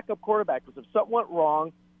been the backup quarterback, because if something went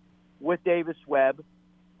wrong with Davis Webb,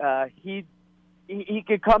 he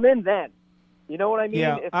could come in then. You know what I mean?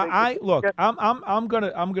 Yeah, look. I'm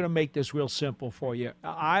gonna make this real simple for you.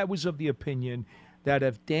 I was of the opinion that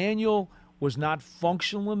if Daniel was not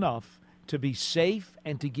functional enough to be safe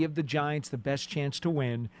and to give the Giants the best chance to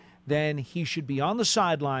win, then he should be on the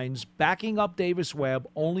sidelines backing up Davis Webb,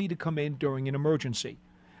 only to come in during an emergency.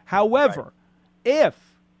 However,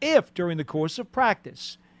 if during the course of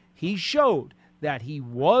practice he showed that he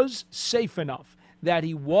was safe enough, that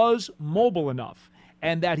he was mobile enough,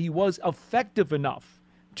 and that he was effective enough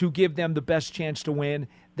to give them the best chance to win,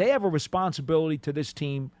 they have a responsibility to this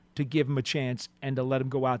team to give him a chance and to let him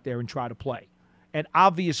go out there and try to play. And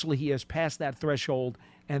obviously he has passed that threshold,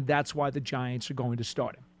 and that's why the Giants are going to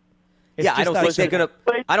start him. I don't think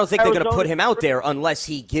they're gonna put him out there unless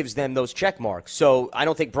he gives them those check marks. So I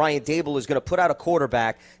don't think Brian Daboll is going to put out a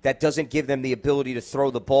quarterback that doesn't give them the ability to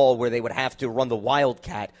throw the ball, where they would have to run the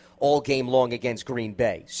Wildcat all game long against Green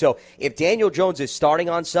Bay. So if Daniel Jones is starting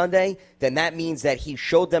on Sunday, then that means that he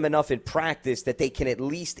showed them enough in practice that they can at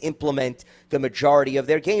least implement the majority of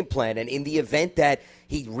their game plan. And in the event that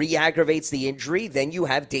he re-aggravates the injury, then you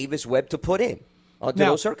have Davis Webb to put in under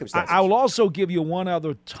those circumstances. I will also give you one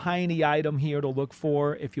other tiny item here to look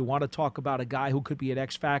for if you want to talk about a guy who could be an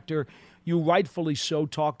X factor. You rightfully so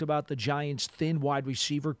talked about the Giants' thin wide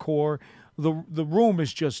receiver core. The room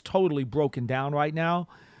is just totally broken down right now.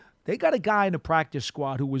 They got a guy in the practice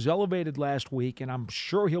squad who was elevated last week, and I'm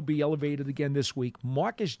sure he'll be elevated again this week,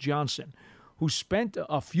 Marcus Johnson, who spent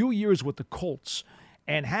a few years with the Colts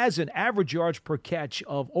and has an average yards per catch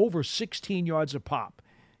of over 16 yards a pop.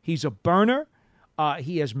 He's a burner.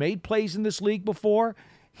 He has made plays in this league before.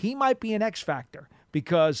 He might be an X factor,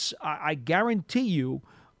 because I guarantee you,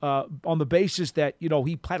 on the basis that,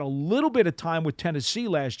 he had a little bit of time with Tennessee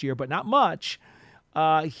last year, but not much,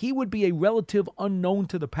 he would be a relative unknown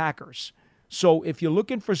to the Packers. So if you're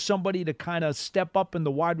looking for somebody to kind of step up in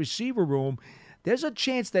the wide receiver room, there's a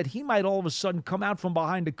chance that he might all of a sudden come out from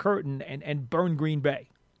behind the curtain and burn Green Bay.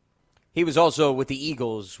 He was also with the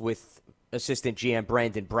Eagles with assistant GM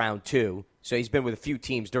Brandon Brown, too. So he's been with a few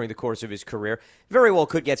teams during the course of his career. Very well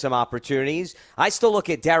could get some opportunities. I still look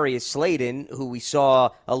at Darius Slayton, who we saw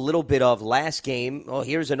a little bit of last game. Well,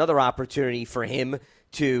 here's another opportunity for him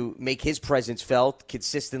to make his presence felt,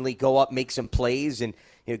 consistently go up, make some plays, and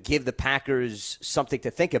give the Packers something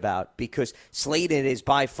to think about, because Slayton is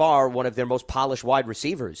by far one of their most polished wide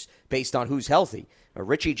receivers based on who's healthy.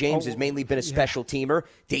 Richie James has mainly been a special teamer.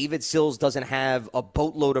 David Sills doesn't have a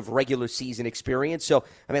boatload of regular season experience. So,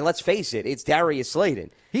 I mean, let's face it, it's Darius Slayton.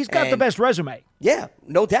 He's got the best resume. Yeah,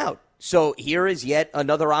 no doubt. So here is yet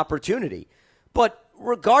another opportunity. But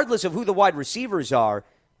regardless of who the wide receivers are,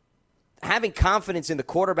 having confidence in the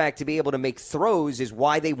quarterback to be able to make throws is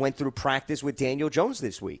why they went through practice with Daniel Jones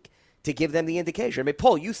this week, to give them the indication. I mean,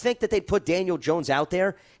 Paul, you think that they'd put Daniel Jones out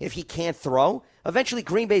there if he can't throw? Eventually,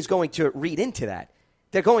 Green Bay's going to read into that.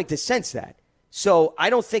 They're going to sense that. So I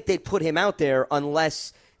don't think they'd put him out there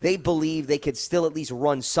unless they believe they could still at least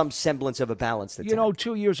run some semblance of a balanced attack.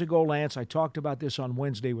 2 years ago, Lance, I talked about this on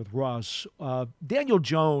Wednesday with Russ. Daniel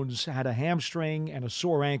Jones had a hamstring and a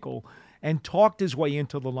sore ankle and talked his way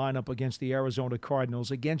into the lineup against the Arizona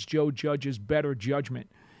Cardinals, against Joe Judge's better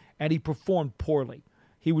judgment, and he performed poorly.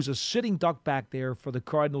 He was a sitting duck back there for the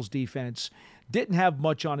Cardinals defense, didn't have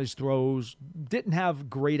much on his throws, didn't have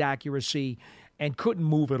great accuracy, and couldn't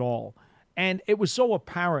move at all. And it was so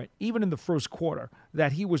apparent, even in the first quarter,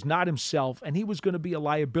 that he was not himself and he was going to be a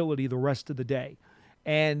liability the rest of the day.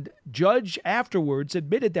 And Judge afterwards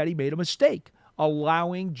admitted that he made a mistake,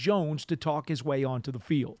 allowing Jones to talk his way onto the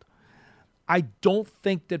field. I don't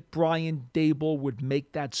think that Brian Daboll would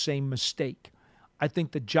make that same mistake. I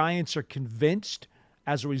think the Giants are convinced,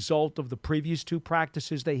 as a result of the previous two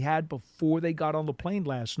practices they had before they got on the plane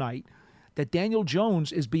last night, that Daniel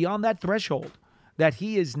Jones is beyond that threshold, that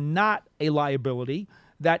he is not a liability,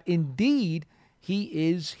 that indeed he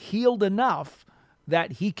is healed enough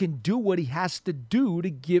that he can do what he has to do to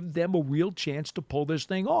give them a real chance to pull this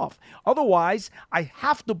thing off. Otherwise, I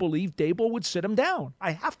have to believe Daboll would sit him down.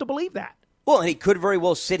 I have to believe that. Well, and he could very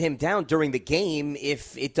well sit him down during the game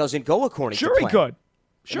if it doesn't go according to plan. Sure he could.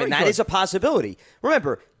 I mean, that is a possibility.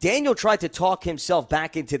 Remember, Daniel tried to talk himself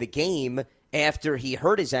back into the game after he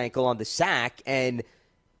hurt his ankle on the sack, and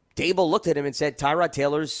Daboll looked at him and said, Tyrod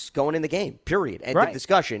Taylor's going in the game, period. End of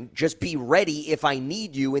discussion. Just be ready if I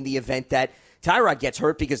need you in the event that Tyrod gets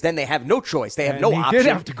hurt, because then they have no choice. They have no option. He did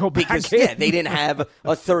have to go back because, in. they didn't have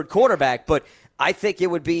a third quarterback. But I think it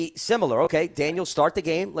would be similar. Okay, Daniel, start the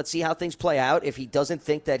game. Let's see how things play out. If he doesn't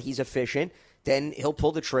think that he's efficient, then he'll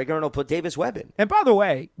pull the trigger and he'll put Davis Webb in. And by the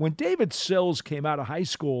way, when David Sills came out of high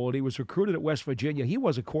school and he was recruited at West Virginia, he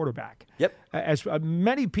was a quarterback. Yep. As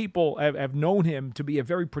many people have known him to be a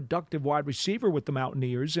very productive wide receiver with the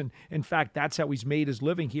Mountaineers, and in fact, that's how he's made his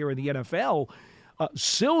living here in the NFL.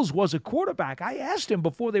 Sills was a quarterback. I asked him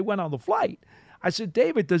before they went on the flight, I said,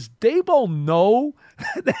 David, does Daboll know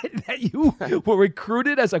that you were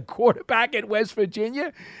recruited as a quarterback at West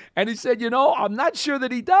Virginia? And he said, I'm not sure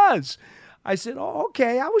that he does. I said, oh,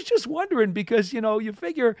 okay. I was just wondering because, you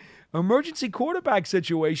figure emergency quarterback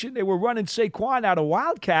situation, they were running Saquon out of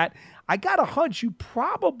Wildcat. I got a hunch you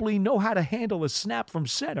probably know how to handle a snap from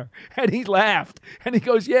center. And he laughed. And he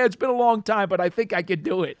goes, yeah, it's been a long time, but I think I could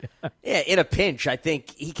do it. Yeah, in a pinch, I think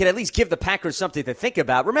he can at least give the Packers something to think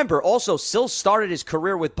about. Remember, also, Sills started his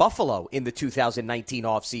career with Buffalo in the 2019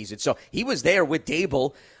 offseason. So he was there with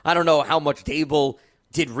Daboll. I don't know how much Daboll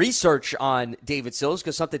did research on David Sills,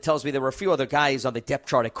 because something tells me there were a few other guys on the depth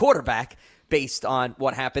chart at quarterback based on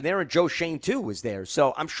what happened there, and Joe Shane, too, was there.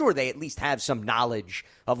 So I'm sure they at least have some knowledge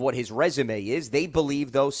of what his resume is. They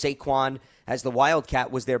believe, though, Saquon as the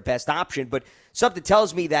Wildcat was their best option, but something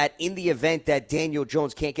tells me that in the event that Daniel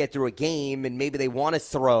Jones can't get through a game and maybe they want to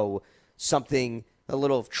throw something, a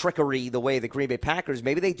little trickery the way the Green Bay Packers,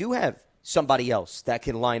 maybe they do have somebody else that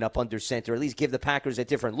can line up under center, at least give the Packers a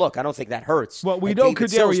different look. I don't think that hurts. Well, we know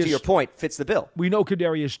David Sills, to your point, fits the bill. We know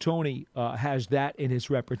Kadarius Toney has that in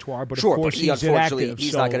his repertoire, but sure, of course but unfortunately, inactive,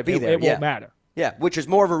 he's so not going to be there. It won't matter. Yeah, which is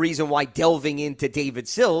more of a reason why delving into David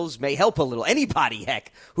Sills may help a little. Anybody,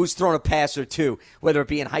 heck, who's thrown a pass or two, whether it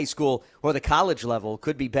be in high school or the college level,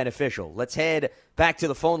 could be beneficial. Let's head back to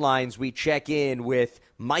the phone lines. We check in with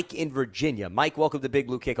Mike in Virginia. Mike, welcome to Big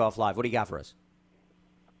Blue Kickoff Live. What do you got for us?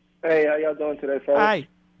 Hey, how y'all doing today, fellas? Hi.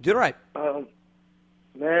 Doing all right.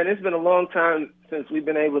 Man, it's been a long time since we've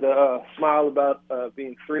been able to smile about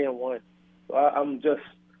being 3-1. So I'm just,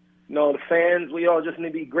 the fans, we all just need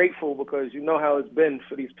to be grateful because you know how it's been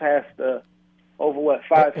for these past, 5,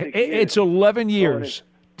 6 years. It's 11 years.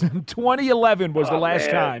 2011 was the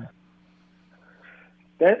last time.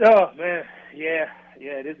 Oh, man, yeah.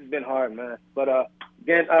 Yeah, this has been hard, man. But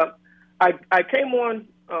again, I came on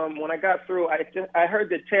when I got through. I heard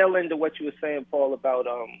the tail end of what you were saying, Paul, about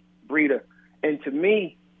Breida, and to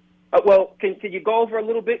me, well, can you go over a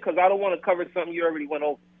little bit, because I don't want to cover something you already went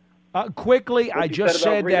over. Quickly, I just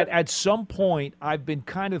said that at some point I've been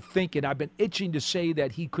kind of thinking, I've been itching to say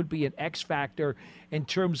that he could be an X factor in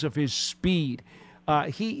terms of his speed.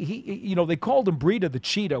 He they called him Breida the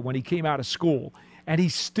Cheetah when he came out of school, and he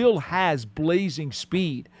still has blazing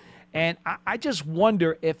speed. And I just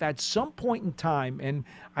wonder if at some point in time, and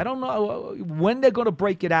I don't know when they're going to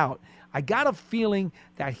break it out, I got a feeling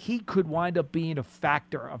that he could wind up being a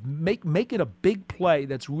factor of making a big play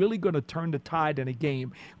that's really going to turn the tide in a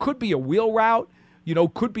game. Could be a wheel route,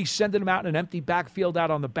 could be sending him out in an empty backfield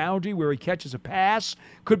out on the boundary where he catches a pass.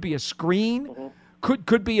 Could be a screen. Mm-hmm.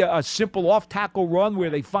 Could be a simple off-tackle run where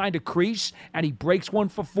they find a crease and he breaks one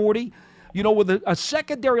for 40. With a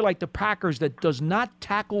secondary like the Packers that does not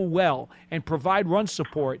tackle well and provide run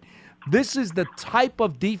support, this is the type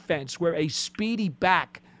of defense where a speedy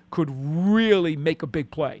back could really make a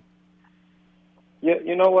big play. Yeah,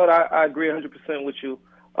 you know what? I agree 100% with you.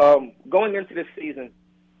 Going into this season,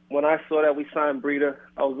 when I saw that we signed Breida,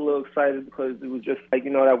 I was a little excited because it was just like,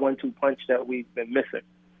 that 1-2 punch that we've been missing.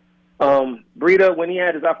 Breida, when he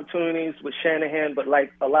had his opportunities with Shanahan, but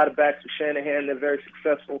like a lot of backs with Shanahan, they're very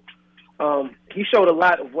successful. He showed a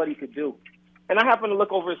lot of what he could do. And I happened to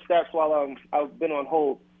look over his stats while I've been on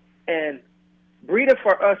hold. And Breida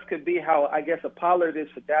for us could be how, I guess, a Pollard is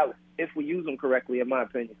for Dallas, if we use him correctly, in my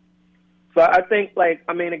opinion. So I think,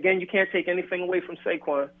 again, you can't take anything away from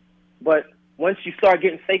Saquon. But once you start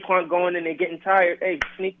getting Saquon going and they're getting tired, hey,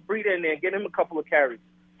 sneak Breida in there, get him a couple of carries.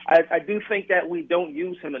 I do think that we don't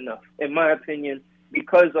use him enough, in my opinion,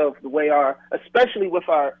 because of the way especially with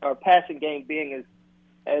our passing game being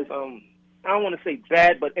as I don't want to say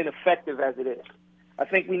bad, but ineffective as it is. I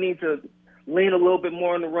think we need to lean a little bit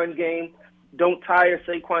more on the run game. Don't tire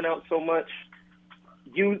Saquon out so much.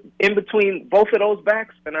 You in between both of those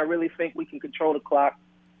backs, and I really think we can control the clock.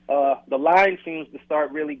 The line seems to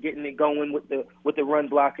start really getting it going with the run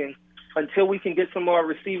blocking. Until we can get some more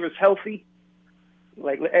receivers healthy,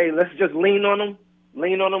 hey, let's just lean on them.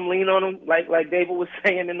 Like David was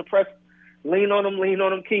saying in the press, lean on them,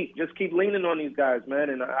 just keep leaning on these guys, man.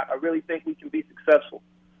 And I really think we can be successful.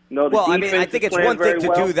 I think it's one thing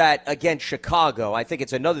to do that against Chicago. I think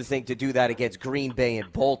it's another thing to do that against Green Bay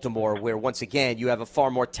and Baltimore, where, once again, you have a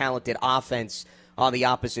far more talented offense on the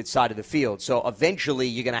opposite side of the field. So eventually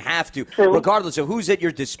you're going to have to, regardless of who's at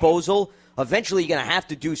your disposal, eventually you're going to have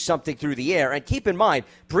to do something through the air. And keep in mind,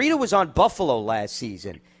 Breida was on Buffalo last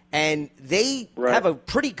season, and they have a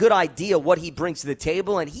pretty good idea what he brings to the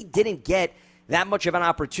table, and he didn't get that much of an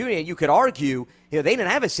opportunity. And you could argue, they didn't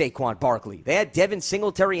have a Saquon Barkley. They had Devin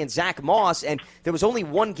Singletary and Zach Moss, and there was only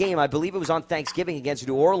one game, I believe it was on Thanksgiving against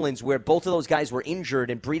New Orleans, where both of those guys were injured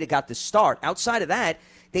and Breida got the start. Outside of that,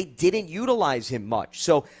 they didn't utilize him much.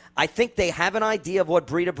 So I think they have an idea of what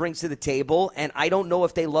Breida brings to the table, and I don't know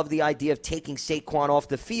if they love the idea of taking Saquon off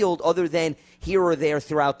the field other than here or there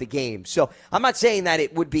throughout the game. So I'm not saying that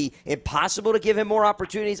it would be impossible to give him more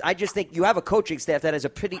opportunities. I just think you have a coaching staff that has a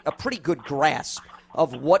pretty good grasp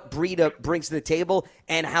of what Breida brings to the table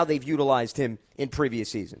and how they've utilized him in previous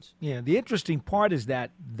seasons. Yeah, the interesting part is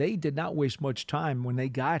that they did not waste much time when they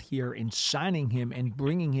got here in signing him and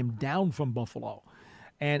bringing him down from Buffalo.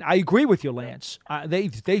 And I agree with you, Lance.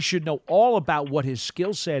 They should know all about what his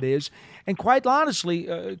skill set is. And quite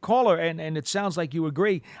honestly, caller, and it sounds like you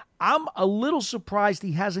agree, I'm a little surprised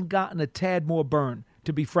he hasn't gotten a tad more burn,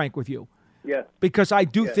 to be frank with you. Yeah. Because I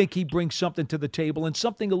do think he brings something to the table, and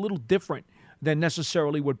something a little different than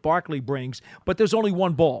necessarily what Barkley brings. But there's only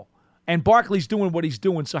one ball. And Barkley's doing what he's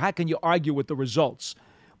doing, so how can you argue with the results?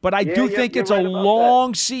 But I do think it's a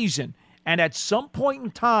long season. And at some point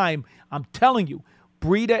in time, I'm telling you,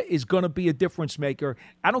 Breida is going to be a difference maker.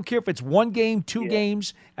 I don't care if it's one game, two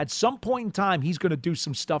games. At some point in time, he's going to do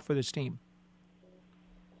some stuff for this team.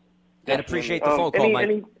 And appreciate the phone call,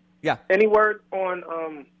 Mike. Any word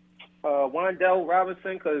on Wan'Dale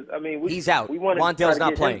Robinson? Because he's out. Wan'Dale's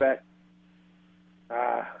not playing.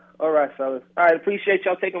 All right, fellas. All right, appreciate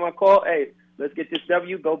y'all taking my call. Hey, let's get this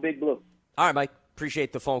W. Go Big Blue. All right, Mike.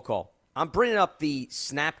 Appreciate the phone call. I'm bringing up the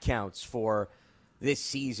snap counts for this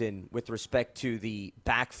season with respect to the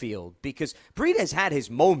backfield, because Breida has had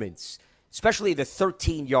his moments, especially the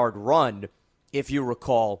 13-yard run, if you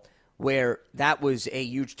recall, where that was a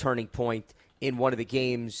huge turning point in one of the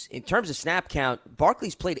games. In terms of snap count,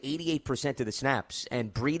 Barkley's played 88% of the snaps,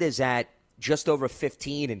 and Breida's at just over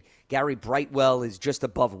 15, and Gary Brightwell is just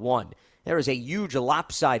above 1. There is a huge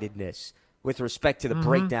lopsidedness with respect to the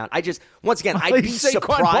breakdown. I just, once again, Well, I'd be Saquon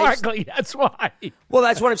surprised. Barkley, that's why. Well,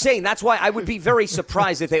 that's what I'm saying. That's why I would be very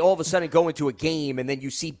surprised if they all of a sudden go into a game and then you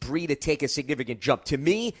see Breida take a significant jump. To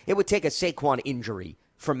me, it would take a Saquon injury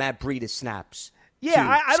for Matt Breida's snaps. Yeah,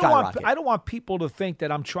 I don't skyrocket. want people to think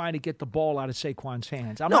that I'm trying to get the ball out of Saquon's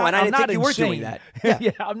hands. I'm No, not, and I I'm didn't not think you were insane. doing that.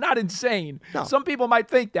 Yeah. I'm not insane. No. Some people might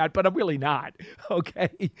think that, but I'm really not.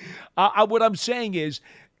 Okay, what I'm saying is,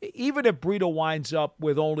 even if Breida winds up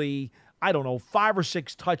with only, I don't know, 5 or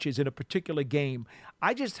 6 touches in a particular game,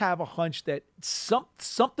 I just have a hunch that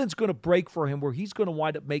something's going to break for him where he's going to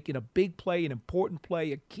wind up making a big play, an important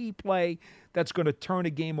play, a key play that's going to turn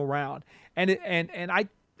a game around. And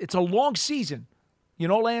it's a long season. You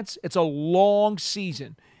know, Lance, it's a long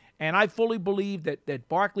season. And I fully believe that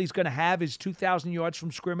Barkley's going to have his 2,000 yards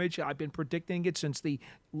from scrimmage. I've been predicting it since the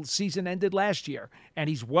season ended last year. And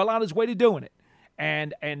he's well on his way to doing it.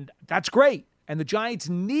 And that's great. And the Giants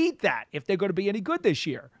need that if they're going to be any good this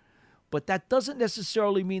year. But that doesn't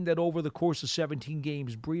necessarily mean that over the course of 17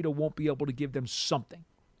 games, Breida won't be able to give them something.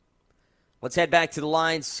 Let's head back to the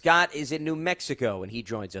line. Scott is in New Mexico, and he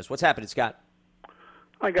joins us. What's happening, Scott?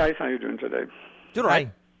 Hi, guys. How you doing today? Doing all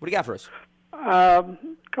right. What do you got for us? A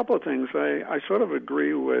couple of things. I sort of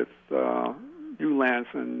agree with you, Lance,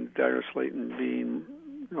 and Darius Slayton being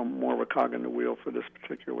more of a cog in the wheel for this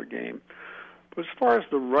particular game. But as far as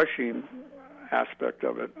the rushing aspect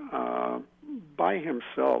of it, by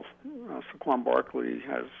himself, Saquon Barkley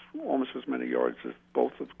has almost as many yards as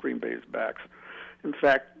both of Green Bay's backs. In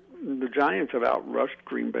fact, the Giants have outrushed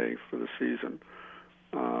Green Bay for the season.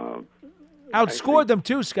 Outscored them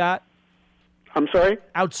too, Scott. I'm sorry?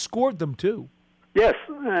 Outscored them too. Yes,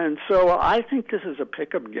 and so I think this is a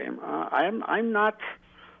pickup game. I'm not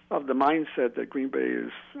of the mindset that Green Bay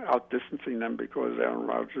is outdistancing them because Aaron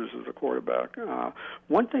Rodgers is a quarterback.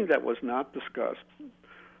 One thing that was not discussed,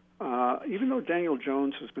 even though Daniel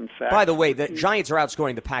Jones has been sacked. By the way, the Giants are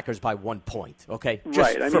outscoring the Packers by 1 point, okay?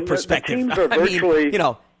 Just right. for perspective. The teams are virtually,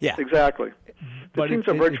 yeah. Exactly. The teams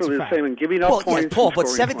are virtually the same and giving up points. Yes, Paul, and but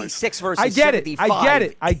scoring 76 points. versus 75.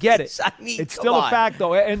 I get it. I mean, it's still a fact,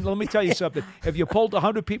 though. And let me tell you something. If you polled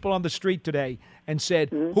 100 people on the street today and said,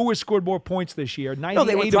 who has scored more points this year, 98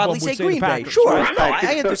 they would of probably them would say say Green the Bay. Packers. Sure, Right? no,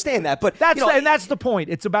 I understand that. But that's the point.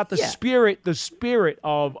 It's about the spirit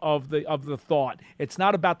of the thought. It's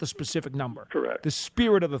not about the specific number. Correct. The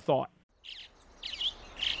spirit of the thought.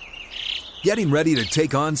 Getting ready to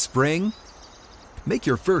take on spring? Make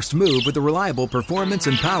your first move with the reliable performance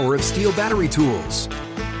and power of Steel battery tools.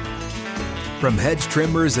 From hedge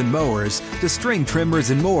trimmers and mowers to string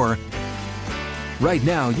trimmers and more, right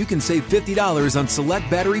now you can save $50 on select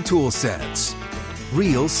battery tool sets.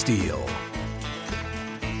 Real Steel.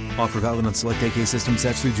 Offer valid on select AK system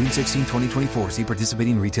sets through June 16, 2024. See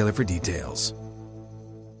participating retailer for details.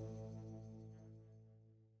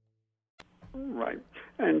 Right.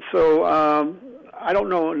 And so I don't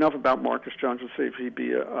know enough about Marcus Jones to see if he'd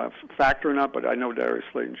be a factor or not, but I know Darius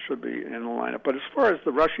Slayton should be in the lineup. But as far as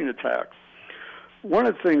the rushing attack, one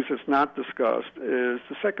of the things that's not discussed is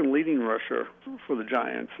the second leading rusher for the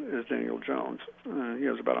Giants is Daniel Jones. He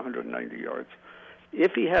has about 190 yards.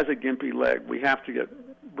 If he has a gimpy leg, we have to get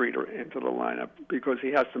Breida into the lineup because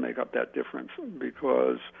he has to make up that difference.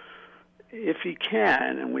 Because if he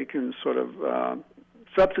can, and we can sort of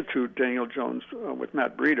substitute Daniel Jones with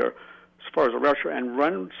Matt Breida as far as a rusher and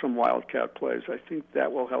run some wildcat plays, I think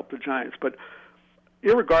that will help the Giants. But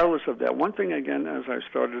irregardless of that, one thing, again, as I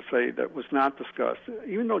started to say, that was not discussed,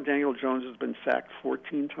 even though Daniel Jones has been sacked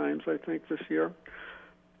 14 times, I think, this year,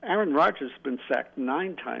 Aaron Rodgers has been sacked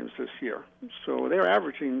 9 times this year. So they're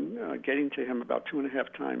averaging getting to him about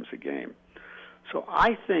 2.5 times a game. So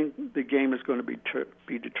I think the game is going to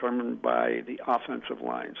be determined by the offensive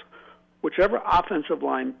lines. Whichever offensive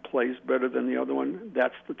line plays better than the other one,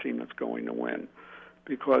 that's the team that's going to win,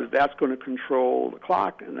 because that's going to control the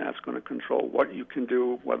clock and that's going to control what you can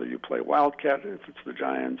do, whether you play wildcat if it's the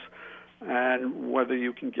Giants, and whether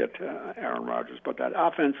you can get to Aaron Rodgers. But that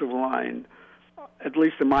offensive line, at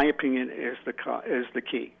least in my opinion, is the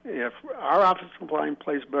key. If our offensive line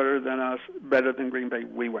plays better than us, better than Green Bay,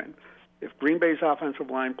 we win. If Green Bay's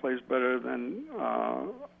offensive line plays better than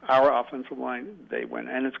our offensive line, they win.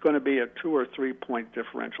 And it's going to be a 2 or 3 point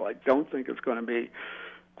differential. I don't think it's going to be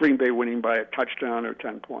Green Bay winning by a touchdown or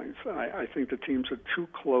 10 points. I think the teams are too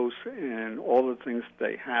close in all the things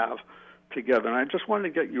they have together. And I just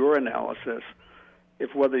wanted to get your analysis,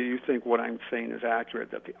 if whether you think what I'm saying is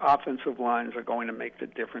accurate, that the offensive lines are going to make the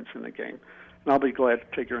difference in the game. And I'll be glad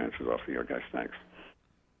to take your answers off of here, guys. Thanks.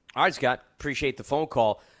 All right, Scott. Appreciate the phone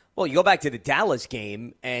call. Well, you go back to the Dallas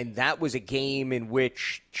game, and that was a game in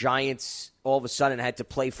which Giants all of a sudden had to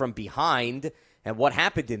play from behind. And what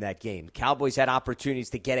happened in that game? Cowboys had opportunities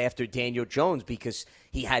to get after Daniel Jones because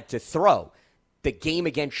he had to throw. The game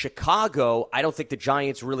against Chicago, I don't think the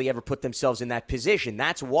Giants really ever put themselves in that position.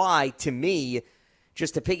 That's why, to me,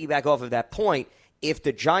 just to piggyback off of that point, if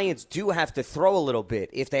the Giants do have to throw a little bit,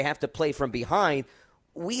 if they have to play from behind,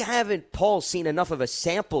 we haven't, Paul, seen enough of a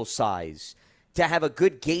sample size to have a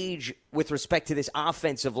good gauge with respect to this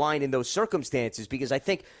offensive line in those circumstances, because I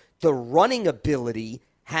think the running ability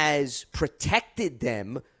has protected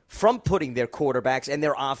them from putting their quarterbacks and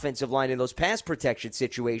their offensive line in those pass protection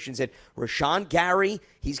situations. And Rashawn Gary,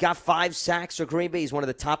 he's got 5 sacks for Green Bay. He's one of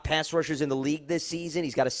the top pass rushers in the league this season.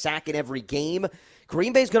 He's got a sack in every game.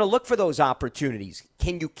 Green Bay's going to look for those opportunities.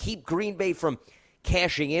 Can you keep Green Bay from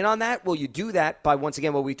cashing in on that? Well, you do that by, once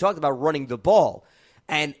again, what we talked about, running the ball.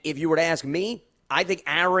 And if you were to ask me, I think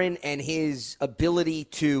Aaron and his ability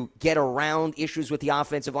to get around issues with the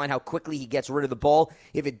offensive line, how quickly he gets rid of the ball,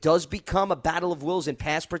 if it does become a battle of wills in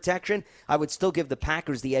pass protection, I would still give the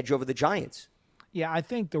Packers the edge over the Giants. Yeah, I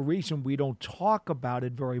think the reason we don't talk about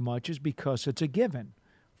it very much is because it's a given.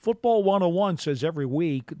 Football 101 says every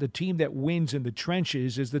week the team that wins in the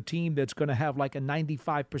trenches is the team that's going to have like a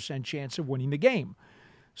 95% chance of winning the game.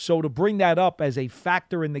 So to bring that up as a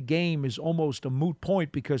factor in the game is almost a moot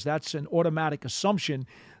point, because that's an automatic assumption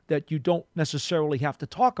that you don't necessarily have to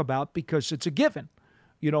talk about because it's a given.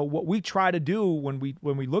 You know, what we try to do when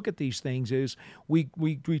we look at these things is we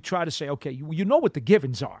try to say, okay, you know what the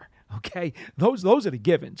givens are, okay? Those are the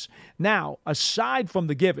givens. Now, aside from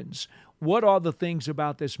the givens, what are the things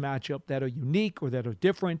about this matchup that are unique or that are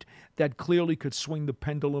different that clearly could swing the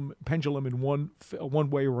pendulum in one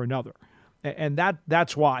way or another? And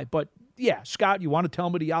that's why. But, yeah, Scott, you want to tell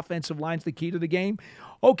me the offensive line's the key to the game?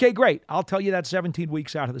 Okay, great. I'll tell you that 17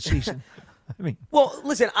 weeks out of the season. Well,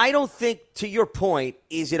 listen, I don't think, to your point,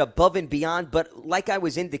 is it above and beyond? But like I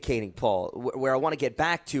was indicating, Paul, where I want to get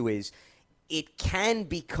back to is it can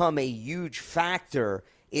become a huge factor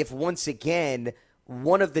if, once again,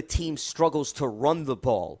 one of the teams struggles to run the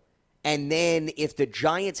ball. And then if the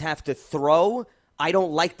Giants have to throw, I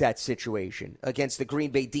don't like that situation against the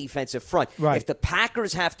Green Bay defensive front. Right. If the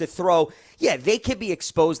Packers have to throw, yeah, they can be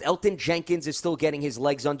exposed. Elton Jenkins is still getting his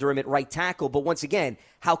legs under him at right tackle. But once again,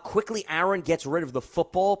 how quickly Aaron gets rid of the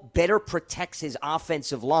football better protects his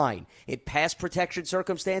offensive line in pass protection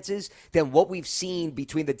circumstances than what we've seen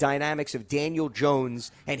between the dynamics of Daniel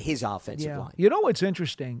Jones and his offensive line. You know what's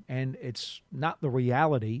interesting, and it's not the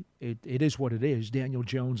reality. It is what it is. Daniel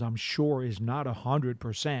Jones, I'm sure, is not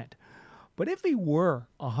 100%. But if he were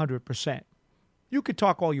 100%, you could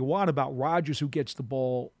talk all you want about Rodgers, who gets the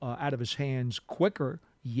ball out of his hands quicker,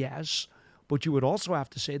 yes. But you would also have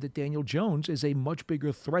to say that Daniel Jones is a much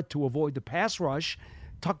bigger threat to avoid the pass rush,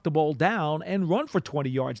 tuck the ball down, and run for 20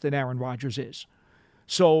 yards than Aaron Rodgers is.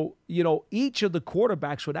 So, you know, each of the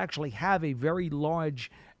quarterbacks would actually have a very large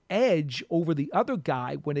edge over the other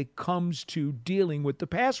guy when it comes to dealing with the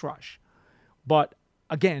pass rush. But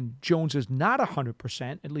again, Jones is not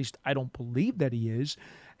 100%, at least I don't believe that he is,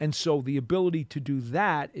 and so the ability to do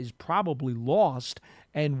that is probably lost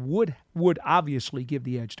and would obviously give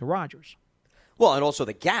the edge to Rodgers. Well, and also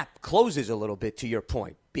the gap closes a little bit, to your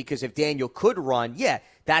point, because if Daniel could run, yeah,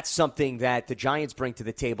 that's something that the Giants bring to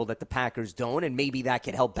the table that the Packers don't, and maybe that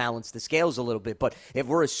can help balance the scales a little bit. But if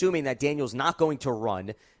we're assuming that Daniel's not going to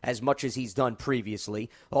run as much as he's done previously,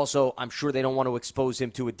 also I'm sure they don't want to expose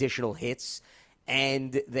him to additional hits.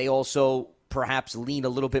 And they also perhaps lean a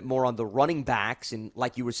little bit more on the running backs. And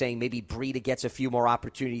like you were saying, maybe Breida gets a few more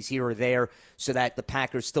opportunities here or there so that the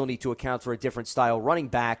Packers still need to account for a different style running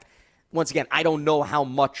back. Once again, I don't know how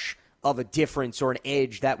much of a difference or an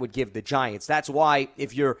edge that would give the Giants. That's why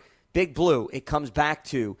if you're Big Blue, it comes back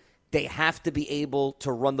to they have to be able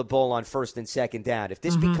to run the ball on first and second down. If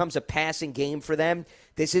this becomes a passing game for them,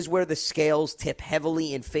 this is where the scales tip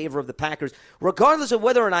heavily in favor of the Packers, regardless of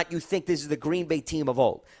whether or not you think this is the Green Bay team of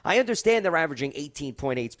old. I understand they're averaging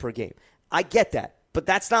 18.8 per game. I get that. But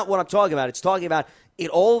that's not what I'm talking about. It's talking about it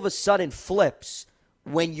all of a sudden flips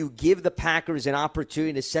when you give the Packers an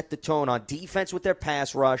opportunity to set the tone on defense with their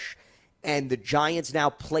pass rush, and the Giants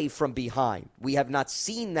now play from behind. We have not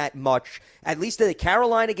seen that much, at least in the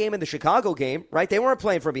Carolina game and the Chicago game, right? They weren't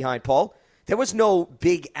playing from behind, Paul. There was no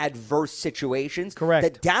big adverse situations. Correct.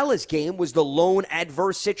 The Dallas game was the lone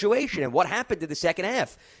adverse situation. And what happened in the second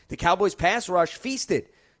half? The Cowboys' pass rush feasted.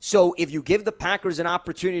 So if you give the Packers an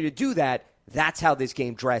opportunity to do that, that's how this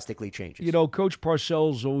game drastically changes. You know, Coach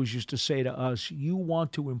Parcells always used to say to us, you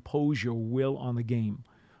want to impose your will on the game.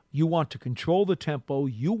 You want to control the tempo.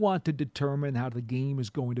 You want to determine how the game is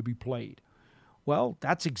going to be played. Well,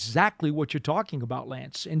 that's exactly what you're talking about,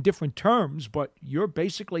 Lance, in different terms, but you're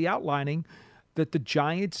basically outlining that the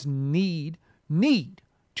Giants need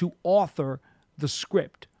to author the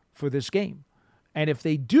script for this game. And if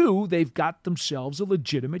they do, they've got themselves a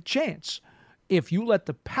legitimate chance. If you let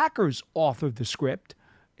the Packers author the script,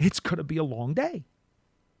 it's going to be a long day.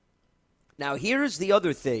 Now, here's the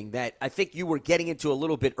other thing that I think you were getting into a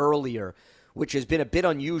little bit earlier, which has been a bit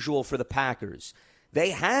unusual for the Packers.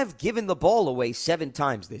 They have given the ball away 7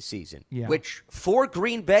 times this season, which for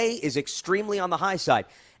Green Bay is extremely on the high side.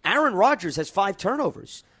 Aaron Rodgers has 5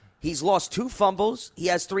 turnovers. He's lost 2 fumbles. He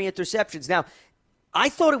has 3 interceptions. Now, I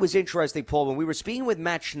thought it was interesting, Paul, when we were speaking with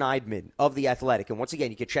Matt Schneidman of The Athletic, and once again,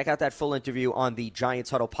 you can check out that full interview on the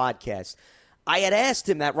Giants Huddle podcast. I had asked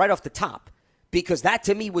him that right off the top, because that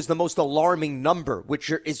to me was the most alarming number, which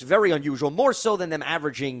is very unusual, more so than them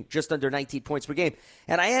averaging just under 19 points per game.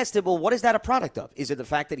 And I asked him, well, what is that a product of? Is it the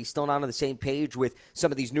fact that he's still not on the same page with some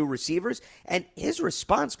of these new receivers? And his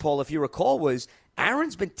response, Paul, if you recall, was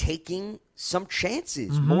Aaron's been taking some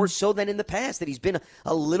chances, more so than in the past, that he's been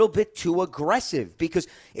a little bit too aggressive. Because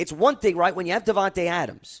it's one thing, right, when you have Davante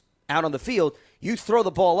Adams out on the field, you throw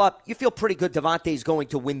the ball up, you feel pretty good Davante's going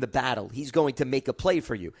to win the battle. He's going to make a play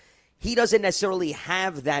for you. He doesn't necessarily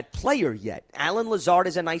have that player yet. Allen Lazard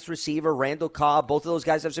is a nice receiver. Randall Cobb, both of those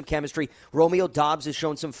guys have some chemistry. Romeo Doubs has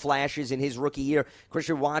shown some flashes in his rookie year.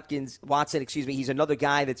 Christian Watson, he's another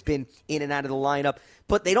guy that's been in and out of the lineup.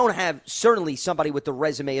 But they don't have certainly somebody with the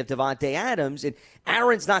resume of Davante Adams. And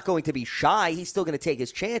Aaron's not going to be shy. He's still going to take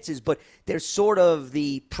his chances. But there's sort of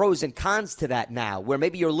the pros and cons to that now, where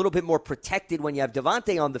maybe you're a little bit more protected when you have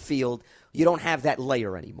Davante on the field. You don't have that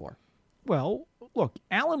layer anymore. Well, look,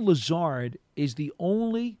 Allen Lazard is the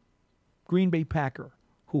only Green Bay Packer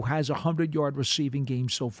who has a 100-yard receiving game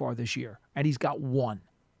so far this year, and he's got 1.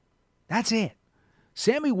 That's it.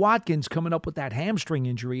 Sammy Watkins coming up with that hamstring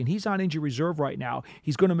injury, and he's on injury reserve right now.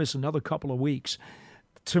 He's going to miss another couple of weeks.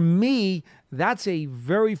 To me, that's a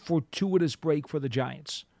very fortuitous break for the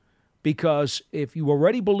Giants, because if you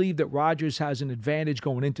already believe that Rodgers has an advantage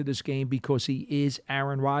going into this game because he is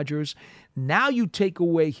Aaron Rodgers, now you take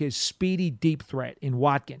away his speedy deep threat in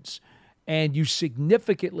Watkins, and you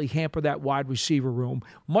significantly hamper that wide receiver room,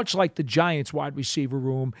 much like the Giants' wide receiver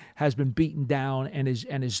room has been beaten down and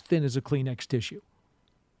is thin as a Kleenex tissue.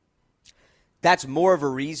 That's more of a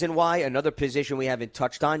reason why, another position we haven't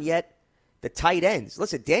touched on yet, the tight ends.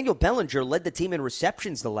 Listen, Daniel Bellinger led the team in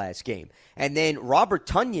receptions the last game. And then Robert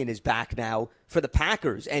Tonyan is back now for the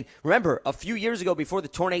Packers. And remember, a few years ago before the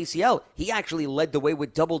torn ACL, he actually led the way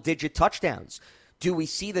with double-digit touchdowns. Do we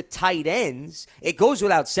see the tight ends? It goes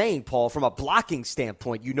without saying, Paul, from a blocking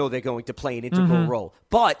standpoint, you know they're going to play an integral role.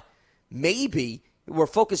 But maybe we're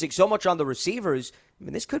focusing so much on the receivers. I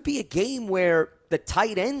mean, this could be a game where the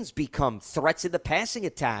tight ends become threats in the passing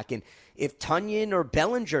attack. And if Tonyan or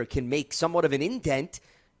Bellinger can make somewhat of an indent,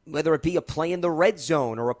 whether it be a play in the red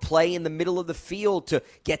zone or a play in the middle of the field to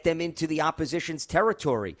get them into the opposition's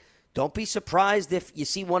territory, don't be surprised if you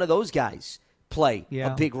see one of those guys play a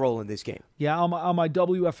big role in this game. Yeah, on my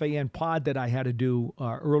WFAN pod that I had to do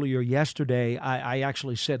earlier yesterday, I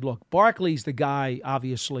actually said, look, Barkley's the guy,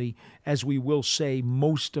 obviously, as we will say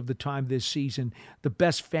most of the time this season, the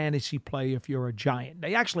best fantasy play if you're a Giant.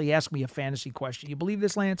 They actually asked me a fantasy question. You believe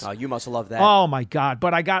this, Lance? Oh, you must love that. Oh, my God.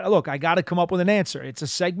 But I got to come up with an answer. It's a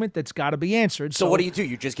segment that's got to be answered. So what do?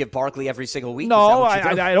 You just give Barkley every single week? No,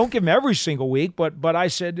 I don't give him every single week, but I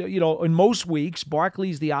said, in most weeks,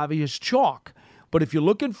 Barkley's the obvious chalk. But if you're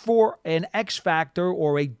looking for an X factor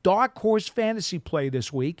or a dark horse fantasy play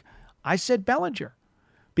this week, I said Bellinger.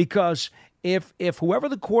 Because if whoever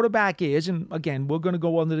the quarterback is, and again, we're going to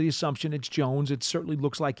go under the assumption it's Jones. It certainly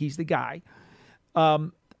looks like he's the guy.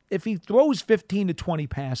 If he throws 15 to 20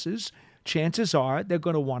 passes, chances are they're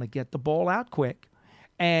going to want to get the ball out quick.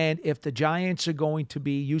 And if the Giants are going to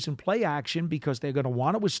be using play action because they're going to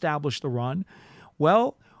want to establish the run,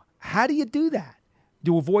 well, how do you do that?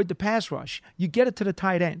 To avoid the pass rush, you get it to the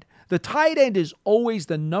tight end. The tight end is always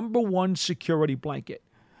the number one security blanket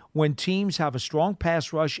when teams have a strong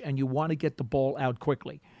pass rush and you want to get the ball out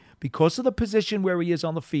quickly. Because of the position where he is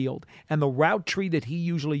on the field and the route tree that he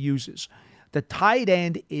usually uses, the tight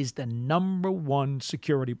end is the number one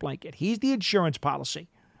security blanket. He's the insurance policy,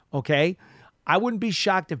 okay? I wouldn't be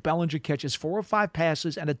shocked if Bellinger catches 4 or 5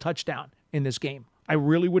 passes and a touchdown in this game. I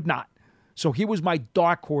really would not. So he was my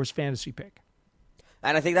dark horse fantasy pick.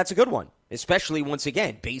 And I think that's a good one, especially, once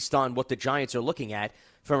again, based on what the Giants are looking at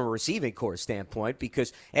from a receiving corps standpoint,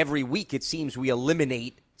 because every week it seems we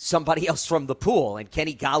eliminate somebody else from the pool, and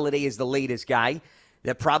Kenny Golladay is the latest guy.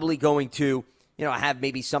 They're probably going to, have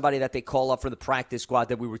maybe somebody that they call up from the practice squad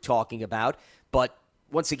that we were talking about. But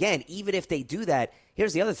once again, even if they do that,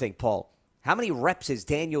 here's the other thing, Paul. How many reps has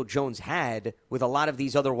Daniel Jones had with a lot of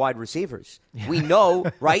these other wide receivers? Yeah. We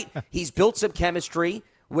know, right? He's built some chemistry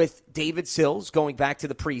with David Sills going back to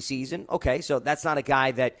the preseason. Okay, so that's not a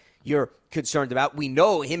guy that you're concerned about. We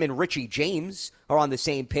know him and Richie James are on the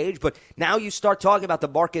same page, but now you start talking about the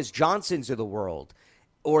Marcus Johnsons of the world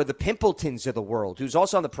or the Pimpletons of the world, who's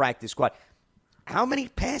also on the practice squad. How many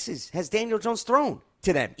passes has Daniel Jones thrown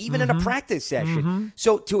to them, even in a practice session?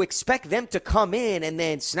 So to expect them to come in and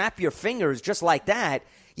then snap your fingers just like that,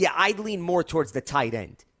 I'd lean more towards the tight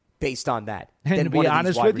end based on that. And to be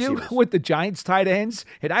honest with you, with the Giants tight ends,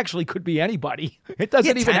 it actually could be anybody. It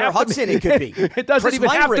doesn't even have Hudson, to be. It could be. It doesn't Chris even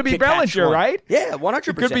have to be Bellinger, right? Yeah, 100%.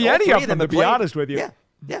 It could be any of them, to be honest with you.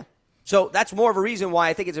 Yeah. So that's more of a reason why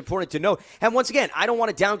I think it's important to note. And once again, I don't want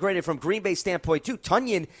to downgrade it from Green Bay's standpoint, too.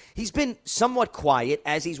 Tonyan, he's been somewhat quiet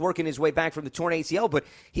as he's working his way back from the torn ACL, but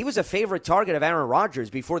he was a favorite target of Aaron Rodgers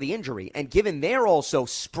before the injury. And given they're also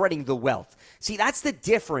spreading the wealth. See, that's the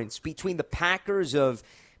difference between the Packers of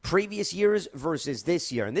previous years versus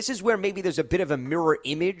this year. And this is where maybe there's a bit of a mirror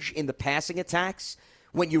image in the passing attacks.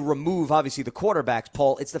 When you remove, obviously, the quarterbacks,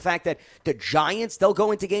 Paul, it's the fact that the Giants, they'll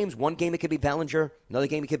go into games. One game it could be Bellinger. Another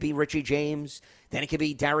game it could be Richie James. Then it could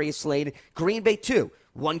be Darius Slade. Green Bay, too.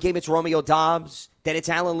 One game it's Romeo Doubs. Then it's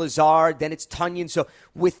Allen Lazard. Then it's Tonyan. So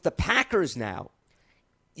with the Packers now,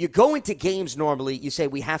 you go into games normally, you say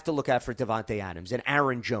we have to look out for Davante Adams and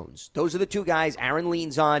Aaron Jones. Those are the two guys Aaron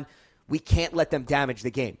leans on. We can't let them damage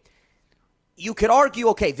the game. You could argue,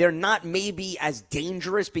 okay, they're not maybe as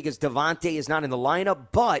dangerous because Davante is not in the lineup,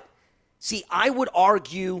 but, see, I would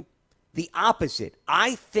argue the opposite.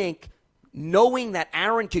 I think knowing that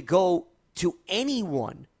Aaron could go to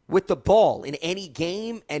anyone with the ball in any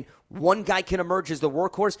game and one guy can emerge as the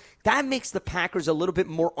workhorse, that makes the Packers a little bit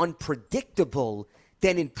more unpredictable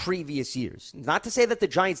than in previous years. Not to say that the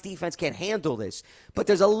Giants' defense can't handle this, but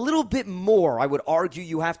there's a little bit more, I would argue,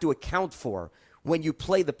 you have to account for when you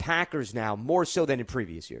play the Packers now, more so than in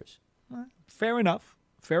previous years. Fair enough.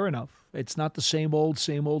 Fair enough. It's not the same old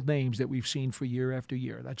names that we've seen for year after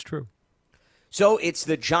year. That's true. So it's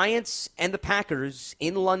the Giants and the Packers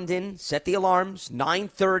in London. Set the alarms,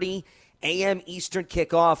 9:30 a.m. Eastern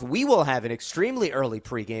kickoff. We will have an extremely early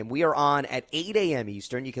pregame. We are on at 8 a.m.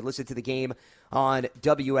 Eastern. You can listen to the game on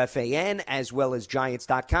WFAN as well as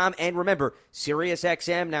Giants.com. And remember,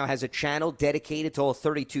 SiriusXM now has a channel dedicated to all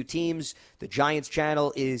 32 teams. The Giants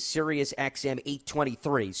channel is SiriusXM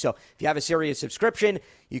 823. So if you have a Sirius subscription,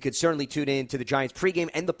 you could certainly tune in to the Giants pregame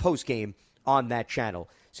and the postgame on that channel.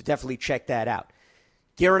 So definitely check that out.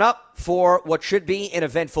 Gearing up for what should be an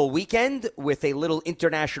eventful weekend with a little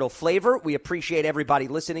international flavor. We appreciate everybody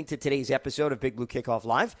listening to today's episode of Big Blue Kickoff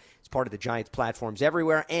Live. It's part of the Giants platforms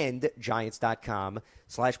everywhere and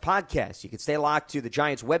Giants.com/podcast. You can stay locked to the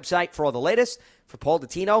Giants website for all the latest. For Paul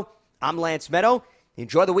Dottino, I'm Lance Meadow.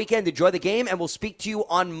 Enjoy the weekend, enjoy the game, and we'll speak to you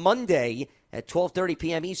on Monday at 12:30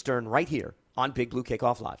 p.m. Eastern right here on Big Blue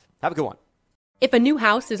Kickoff Live. Have a good one. If a new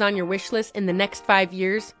house is on your wish list in the next 5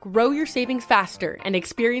 years, grow your savings faster and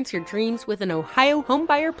experience your dreams with an Ohio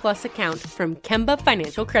Homebuyer Plus account from Kemba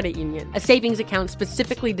Financial Credit Union. A savings account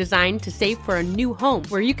specifically designed to save for a new home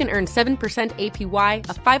where you can earn 7% APY,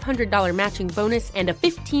 a $500 matching bonus, and a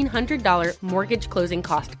 $1,500 mortgage closing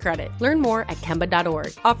cost credit. Learn more at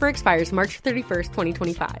Kemba.org. Offer expires March 31st,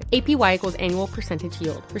 2025. APY equals annual percentage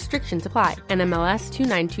yield. Restrictions apply. NMLS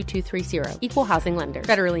 292230. Equal housing lender.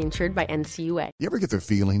 Federally insured by NCUA. You ever get the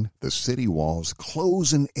feeling the city walls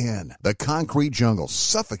closing in, the concrete jungle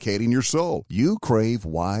suffocating your soul? You crave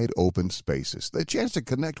wide open spaces, the chance to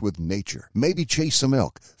connect with nature, maybe chase some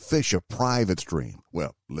elk, fish a private stream.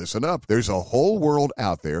 Well, listen up. There's a whole world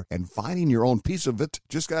out there, and finding your own piece of it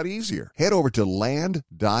just got easier. Head over to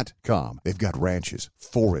land.com. They've got ranches,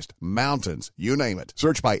 forest, mountains, you name it.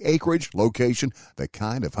 Search by acreage, location, the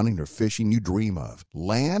kind of hunting or fishing you dream of.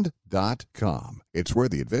 Land.com. It's where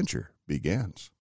the adventure begins.